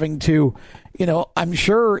you're having to, I'm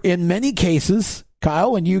sure in many cases,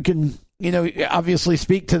 Kyle, and you can, obviously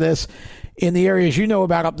speak to this in the areas you know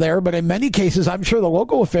about up there, but in many cases, I'm sure the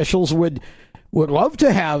local officials would love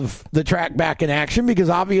to have the track back in action because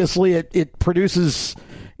obviously it produces,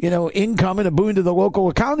 income and a boon to the local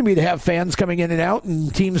economy to have fans coming in and out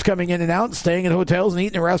and teams coming in and out, staying in hotels and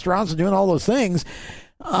eating in restaurants and doing all those things.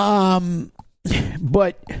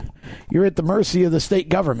 but you're at the mercy of the state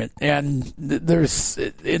government, and there's,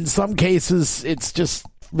 in some cases, it's just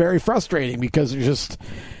very frustrating because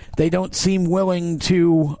they don't seem willing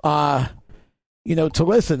to, to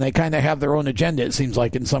listen. They kind of have their own agenda, it seems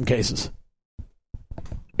like, in some cases.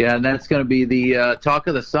 Yeah, and that's going to be the talk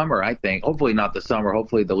of the summer, I think. Hopefully not the summer,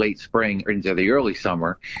 hopefully the late spring or into the early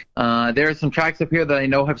summer. There are some tracks up here that I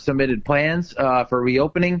know have submitted plans for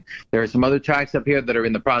reopening. There are some other tracks up here that are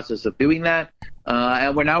in the process of doing that.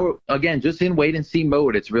 And we're now, again, just in wait-and-see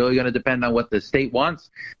mode. It's really going to depend on what the state wants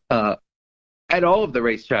at all of the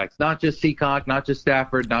racetracks, not just Seekonk, not just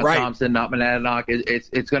Stafford, not Thompson, not Monadnock.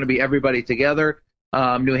 It's going to be everybody together.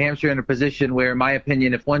 New Hampshire in a position where, in my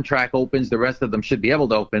opinion, if one track opens, the rest of them should be able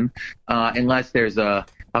to open, unless there's a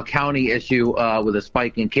county issue with a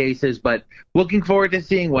spike in cases. But looking forward to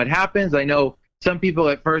seeing what happens. I know some people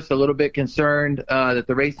at first a little bit concerned that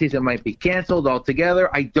the race season might be canceled altogether.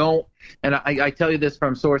 I don't, and I tell you this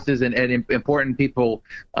from sources and important people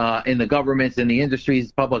in the governments, in the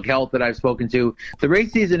industries, public health that I've spoken to. The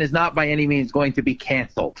race season is not by any means going to be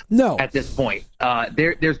canceled. No. At this point.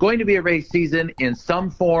 There's going to be a race season in some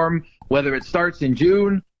form, whether it starts in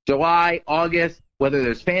June, July, August, whether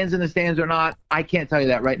there's fans in the stands or not. I can't tell you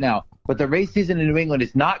that right now. But the race season in New England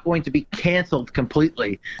is not going to be canceled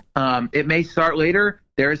completely. It may start later.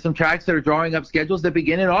 There are some tracks that are drawing up schedules that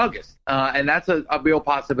begin in August, and that's a real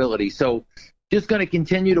possibility. So just going to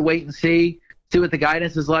continue to wait and see what the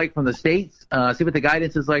guidance is like from the states, see what the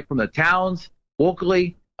guidance is like from the towns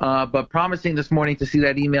locally, but promising this morning to see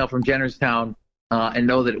that email from Jennerstown and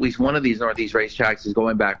know that at least one of these Northeast racetracks is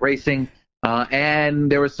going back racing.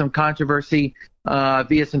 And there was some controversy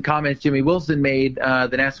via some comments Jimmy Wilson made,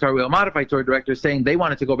 the NASCAR Wheel Modified Tour director, saying they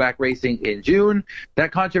wanted to go back racing in June.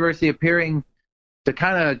 That controversy appearing to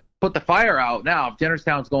kind of put the fire out. Now, if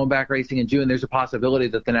Jennerstown's going back racing in June, there's a possibility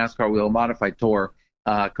that the NASCAR Wheel Modified Tour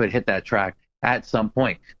could hit that track at some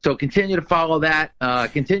point. So continue to follow that.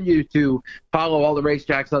 Continue to follow all the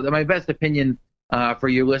racetracks. My best opinion for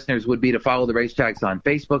you listeners would be to follow the racetracks on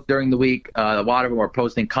Facebook during the week. A lot of them are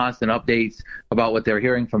posting constant updates about what they're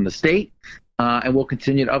hearing from the state. And we'll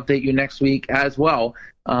continue to update you next week as well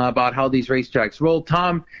about how these racetracks roll.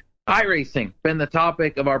 Tom, iRacing been the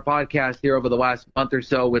topic of our podcast here over the last month or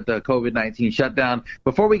so with the COVID-19 shutdown.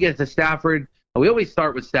 Before we get to Stafford, we always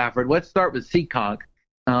start with Stafford. Let's start with Seekonk.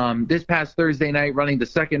 This past Thursday night, running the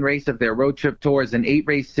second race of their road trip tours, an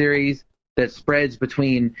 8-race series that spreads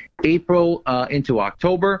between April into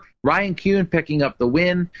October. Ryan Kuhn picking up the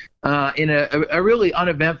win in a really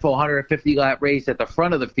uneventful 150-lap race at the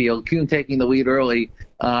front of the field. Kuhn taking the lead early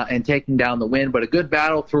and taking down the win, but a good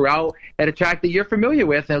battle throughout at a track that you're familiar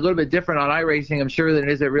with and a little bit different on iRacing, I'm sure, than it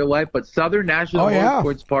is at real life, but Southern National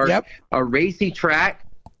Motorsports Park, a racy track.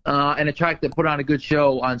 And a track that put on a good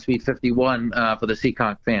show on Speed 51 for the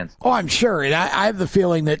Seekonk fans. Oh, I'm sure. And I have the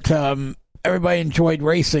feeling that everybody enjoyed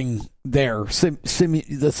racing there,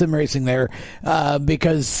 the sim racing there,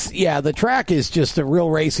 because, the track is just a real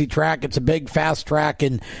racy track. It's a big, fast track.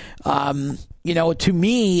 And, to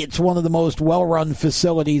me, it's one of the most well-run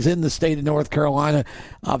facilities in the state of North Carolina.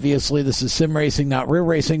 Obviously, this is sim racing, not real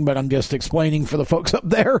racing, but I'm just explaining for the folks up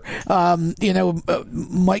there.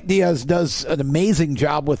 Mike Diaz does an amazing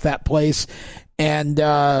job with that place, and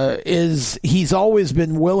he's always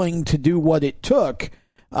been willing to do what it took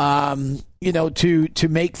to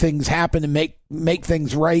make things happen and make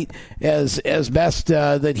things right as best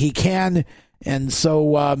that he can. And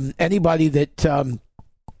so anybody that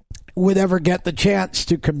would ever get the chance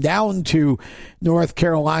to come down to North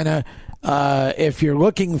Carolina, if you're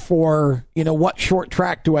looking for, what short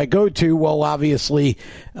track do I go to? Well, obviously,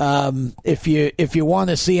 if you want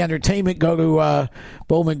to see entertainment, go to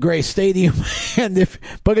Bowman Gray Stadium.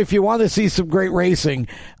 But if you want to see some great racing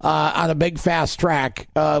on a big fast track,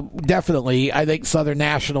 definitely, I think Southern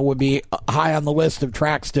National would be high on the list of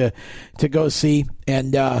tracks to go see.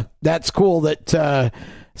 And that's cool that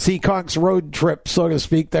Seakonk's road trip, so to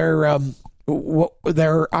speak, their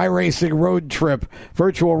iRacing road trip,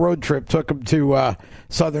 virtual road trip, took them to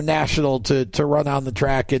Southern National to run on the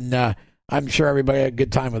track, and I'm sure everybody had a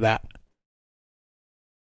good time with that.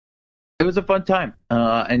 It was a fun time,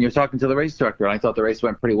 and you're talking to the race director, and I thought the race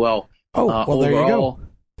went pretty well. Well, there you go.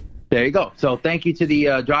 There you go. So thank you to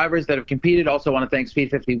the drivers that have competed. Also want to thank Speed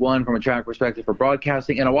 51 from a track perspective for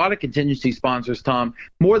broadcasting, and a lot of contingency sponsors, Tom.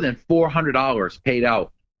 More than $400 paid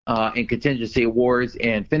out in contingency awards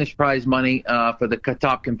and finish prize money for the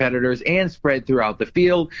top competitors, and spread throughout the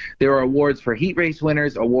field. There are awards for heat race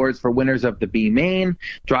winners, awards for winners of the B main,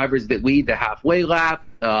 drivers that lead the halfway lap,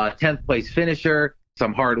 10th place finisher,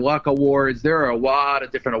 some hard luck awards. There are a lot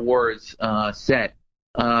of different awards set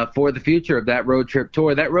for the future of that road trip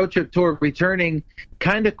tour. That road trip tour returning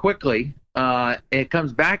kind of quickly. It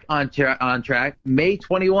comes back on track May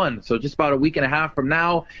 21, so just about a week and a half from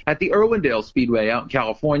now at the Irwindale Speedway out in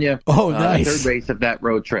California. Oh, nice. Third race of that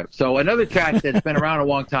road trip. So another track that's been around a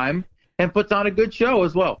long time and puts on a good show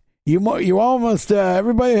as well. You almost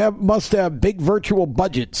everybody must have big virtual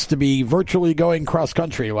budgets to be virtually going cross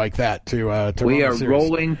country like that to we are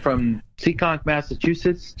rolling from Seekonk,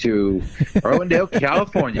 Massachusetts to Irwindale,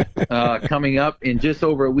 California, coming up in just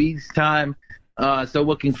over a week's time. So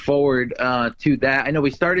looking forward to that. I know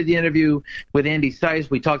we started the interview with Andy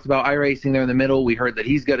Seuss. We talked about iRacing there in the middle. We heard that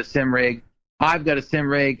he's got a sim rig. I've got a sim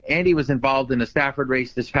rig. Andy was involved in a Stafford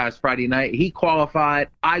race this past Friday night. He qualified.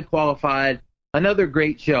 I qualified. Another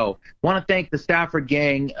great show. Want to thank the Stafford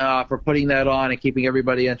gang for putting that on and keeping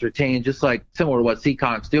everybody entertained, just like similar to what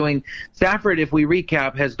Seaconk's doing. Stafford, if we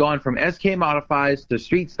recap, has gone from SK Modifieds to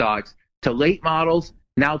Street Stocks to late models,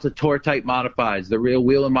 now to tour-type modifieds, the real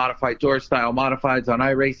wheel and modified tour-style modifieds on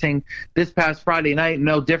iRacing. This past Friday night,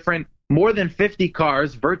 no different. More than 50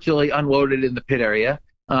 cars virtually unloaded in the pit area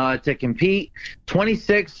to compete.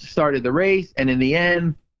 26 started the race, and in the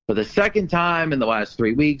end, for the second time in the last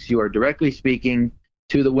 3 weeks, you are directly speaking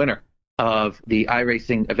to the winner of the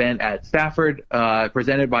iRacing event at Stafford,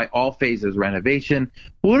 presented by All Phases Renovation.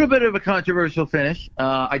 A little bit of a controversial finish.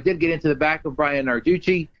 I did get into the back of Brian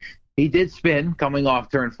Narducci. He did spin coming off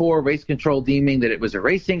turn 4, race control deeming that it was a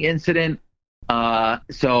racing incident.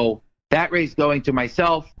 So that race going to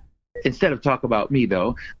myself. Instead of talk about me,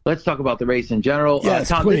 though, let's talk about the race in general. Yes,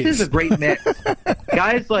 Tom, please. This is a great mix.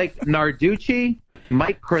 Guys like Narducci,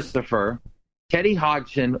 Mike Christopher, Teddy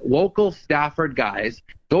Hodgson, local Stafford guys,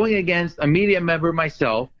 going against a media member,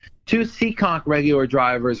 myself. 2 Seekonk regular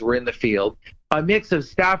drivers were in the field. A mix of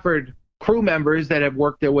Stafford crew members that have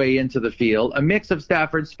worked their way into the field, a mix of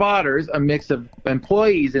Stafford spotters, a mix of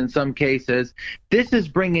employees in some cases. This is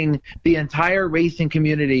bringing the entire racing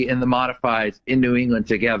community in the modifieds in New England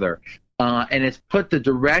together. And it's put the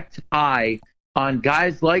direct eye on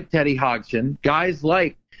guys like Teddy Hodgson, guys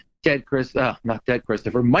like Mike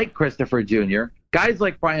Christopher Jr., guys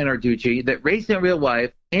like Brian Narducci that race in real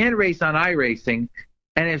life and race on iRacing,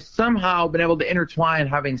 and have somehow been able to intertwine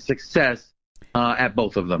having success at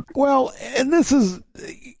both of them. Well, and this is,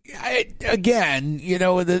 again,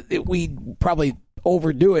 we probably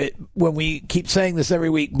overdo it when we keep saying this every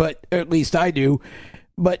week, but at least I do.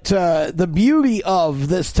 But the beauty of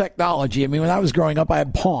this technology, I mean, when I was growing up, I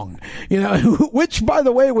had Pong, which, by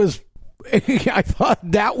the way, was, I thought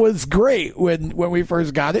that was great when we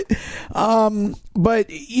first got it. But,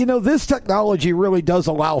 this technology really does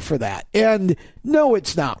allow for that. And no,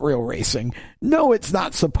 it's not real racing. No, it's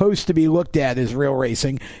not supposed to be looked at as real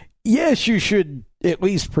racing. Yes, you should at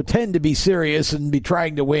least pretend to be serious and be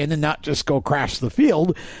trying to win and not just go crash the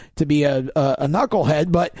field to be a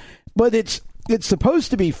knucklehead. But it's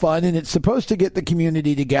supposed to be fun, and it's supposed to get the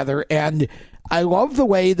community together. And I love the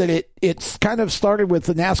way that it's kind of started with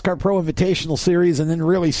the NASCAR Pro Invitational Series and then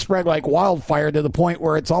really spread like wildfire to the point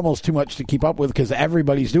where it's almost too much to keep up with because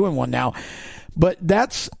everybody's doing one now. But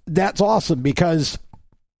that's awesome, because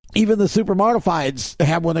even the Super Modifieds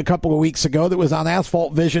had one a couple of weeks ago that was on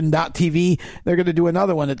asphaltvision.tv. They're going to do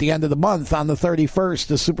another one at the end of the month on the 31st,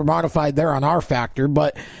 the Super Modified there on R Factor.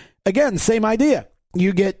 But again, same idea.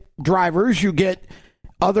 You get drivers, you get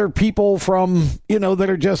other people from, that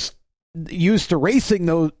are just used to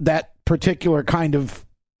racing that particular kind of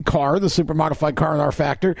car, the Super Modified car in R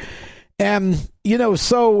Factor. And,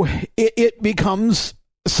 so it becomes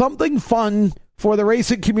something fun for the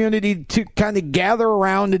racing community to kind of gather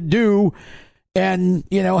around and do, and,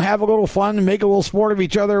 have a little fun and make a little sport of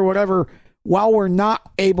each other or whatever while we're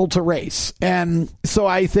not able to race. And so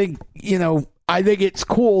I think it's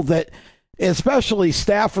cool that, especially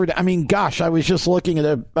Stafford. I mean, gosh, I was just looking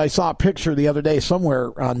at I saw a picture the other day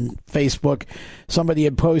somewhere on Facebook. Somebody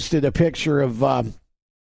had posted a picture of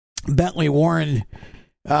Bentley Warren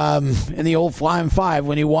in the old Flying Five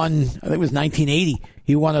when he won, I think it was 1980.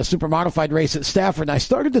 He won a super modified race at Stafford. And I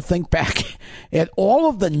started to think back at all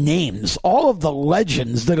of the names, all of the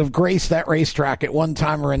legends that have graced that racetrack at one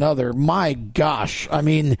time or another. My gosh. I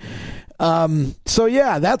mean, so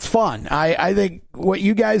yeah, that's fun. I think what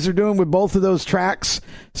you guys are doing with both of those tracks,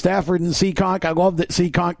 Stafford and Seekonk, I love that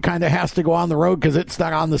Seekonk kind of has to go on the road because it's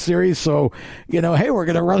not on the series. So, hey, we're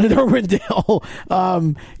going to run it over Irwindale.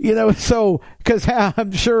 So, because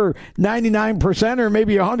I'm sure 99% or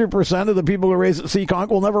maybe 100% of the people who race at Seekonk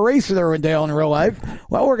will never race at Irwindale in real life.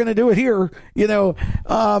 Well, we're going to do it here, so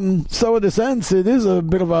in a sense, it is a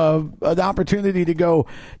bit of an opportunity to go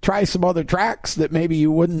try some other tracks that maybe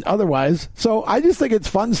you wouldn't otherwise. So I just think it's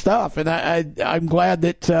fun stuff. And I I'm glad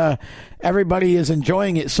that everybody is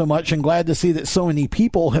enjoying it so much, and glad to see that so many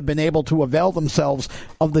people have been able to avail themselves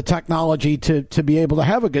of the technology to be able to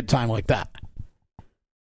have a good time like that.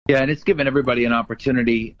 Yeah, and it's given everybody an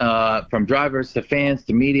opportunity, from drivers to fans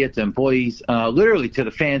to media to employees, literally to the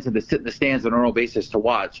fans that sit in the stands on a normal basis to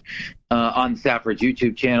watch on Stafford's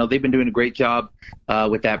YouTube channel. They've been doing a great job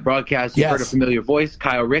with that broadcast. You've heard a familiar voice.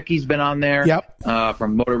 Kyle Rickey's been on there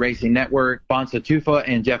from Motor Racing Network. Bonsa Tufa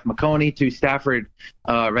and Jeff McConey, two Stafford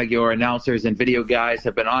regular announcers and video guys,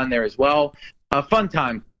 have been on there as well. A fun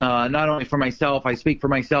time, not only for myself. I speak for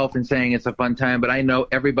myself in saying it's a fun time, but I know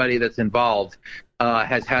everybody that's involved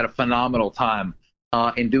has had a phenomenal time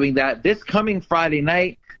in doing that. This coming Friday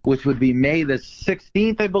night, which would be May the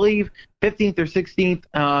 16th, I believe, 15th or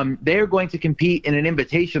 16th, they're going to compete in an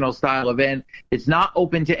invitational style event. It's not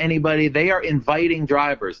open to anybody. They are inviting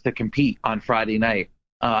drivers to compete on Friday night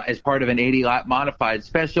as part of an 80-lap modified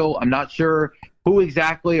special. I'm not sure who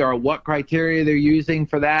exactly or what criteria they're using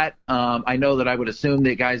for that. I know that I would assume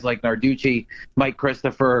that guys like Narducci, Mike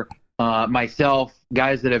Christopher, myself,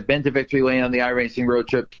 guys that have been to Victory Lane on the iRacing Road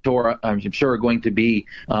Trip Tour, I'm sure are going to be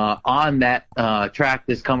on that track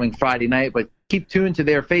this coming Friday night. But keep tuned to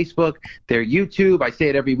their Facebook, their YouTube. I say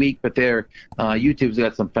it every week, but their YouTube's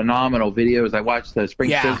got some phenomenal videos. I watched the Spring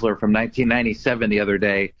Sizzler from 1997 the other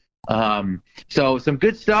day. So some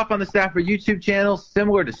good stuff on the Stafford YouTube channel,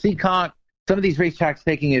 similar to Seekonk. Some of these racetracks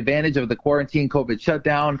taking advantage of the quarantine COVID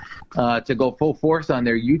shutdown to go full force on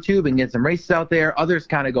their YouTube and get some races out there. Others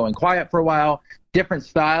kind of going quiet for a while. Different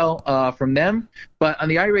style from them. But on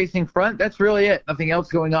the iRacing front, that's really it. Nothing else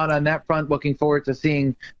going on that front. Looking forward to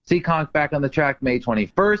seeing Seekonk back on the track May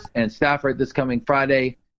 21st and Stafford this coming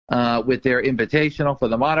Friday with their invitational for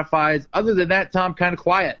the modifieds. Other than that, Tom, kind of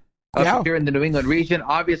quiet. Here in the New England region,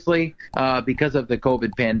 obviously, because of the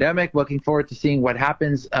COVID pandemic. Looking forward to seeing what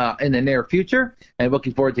happens in the near future, and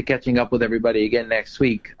looking forward to catching up with everybody again next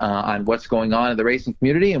week on what's going on in the racing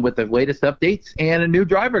community and with the latest updates and a new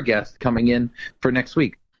driver guest coming in for next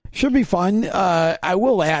week. Should be fun. I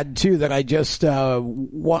will add, too, that I just,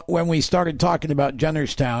 when we started talking about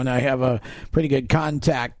Jennerstown, I have a pretty good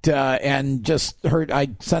contact and just heard,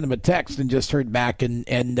 I sent him a text and just heard back,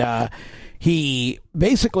 and he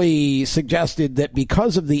basically suggested that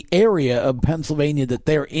because of the area of Pennsylvania that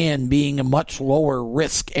they're in being a much lower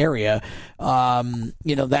risk area,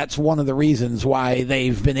 that's one of the reasons why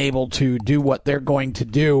they've been able to do what they're going to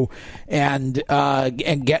do and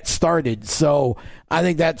get started. So I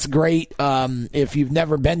think that's great. If you've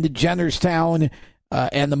never been to Jennerstown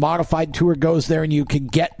and the modified tour goes there and you can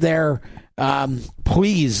get there,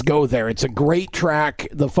 please go there. It's a great track.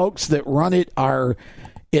 The folks that run it are...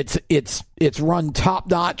 It's run top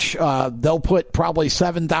notch. They'll put probably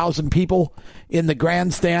 7,000 people in the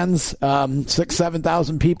grandstands,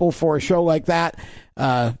 7,000 people for a show like that.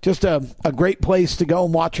 Just a great place to go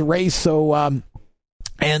and watch a race. So,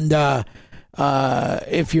 if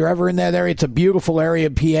you're ever in that area, it's a beautiful area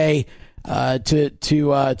of PA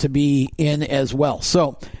to be in as well.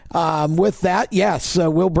 So, with that, yes,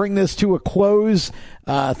 we'll bring this to a close.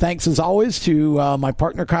 Thanks as always to my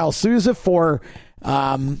partner Kyle Souza for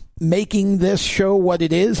making this show what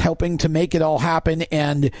it is, helping to make it all happen.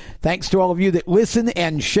 And thanks to all of you that listen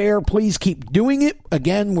and share. Please keep doing it.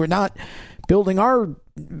 Again, we're not building our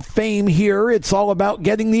fame here. It's all about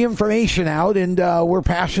getting the information out, and we're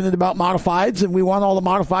passionate about modifieds, and we want all the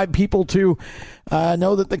modified people to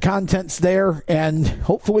know that the content's there, and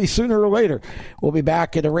hopefully sooner or later we'll be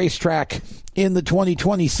back at a racetrack in the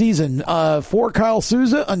 2020 season. For Kyle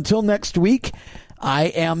Souza, until next week, I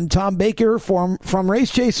am Tom Baker from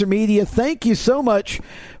Race Chaser Media. Thank you so much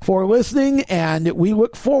for listening, and we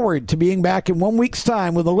look forward to being back in 1 week's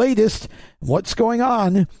time with the latest what's going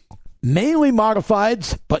on, mainly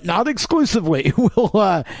modifieds, but not exclusively.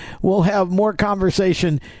 We'll have more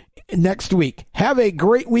conversation next week. Have a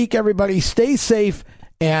great week, everybody. Stay safe,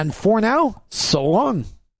 and for now, so long.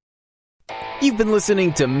 You've been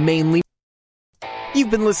listening to Mainly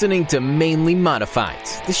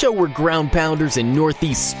Modifieds, the show where ground pounders and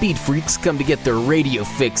Northeast speed freaks come to get their radio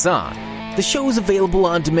fix on. The show is available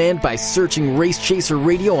on demand by searching Race Chaser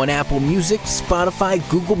Radio on Apple Music, Spotify,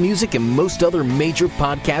 Google Music, and most other major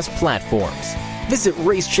podcast platforms. Visit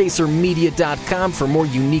racechasermedia.com for more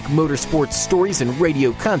unique motorsports stories and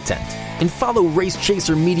radio content. And follow Race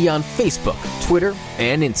Chaser Media on Facebook, Twitter,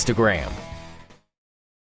 and Instagram.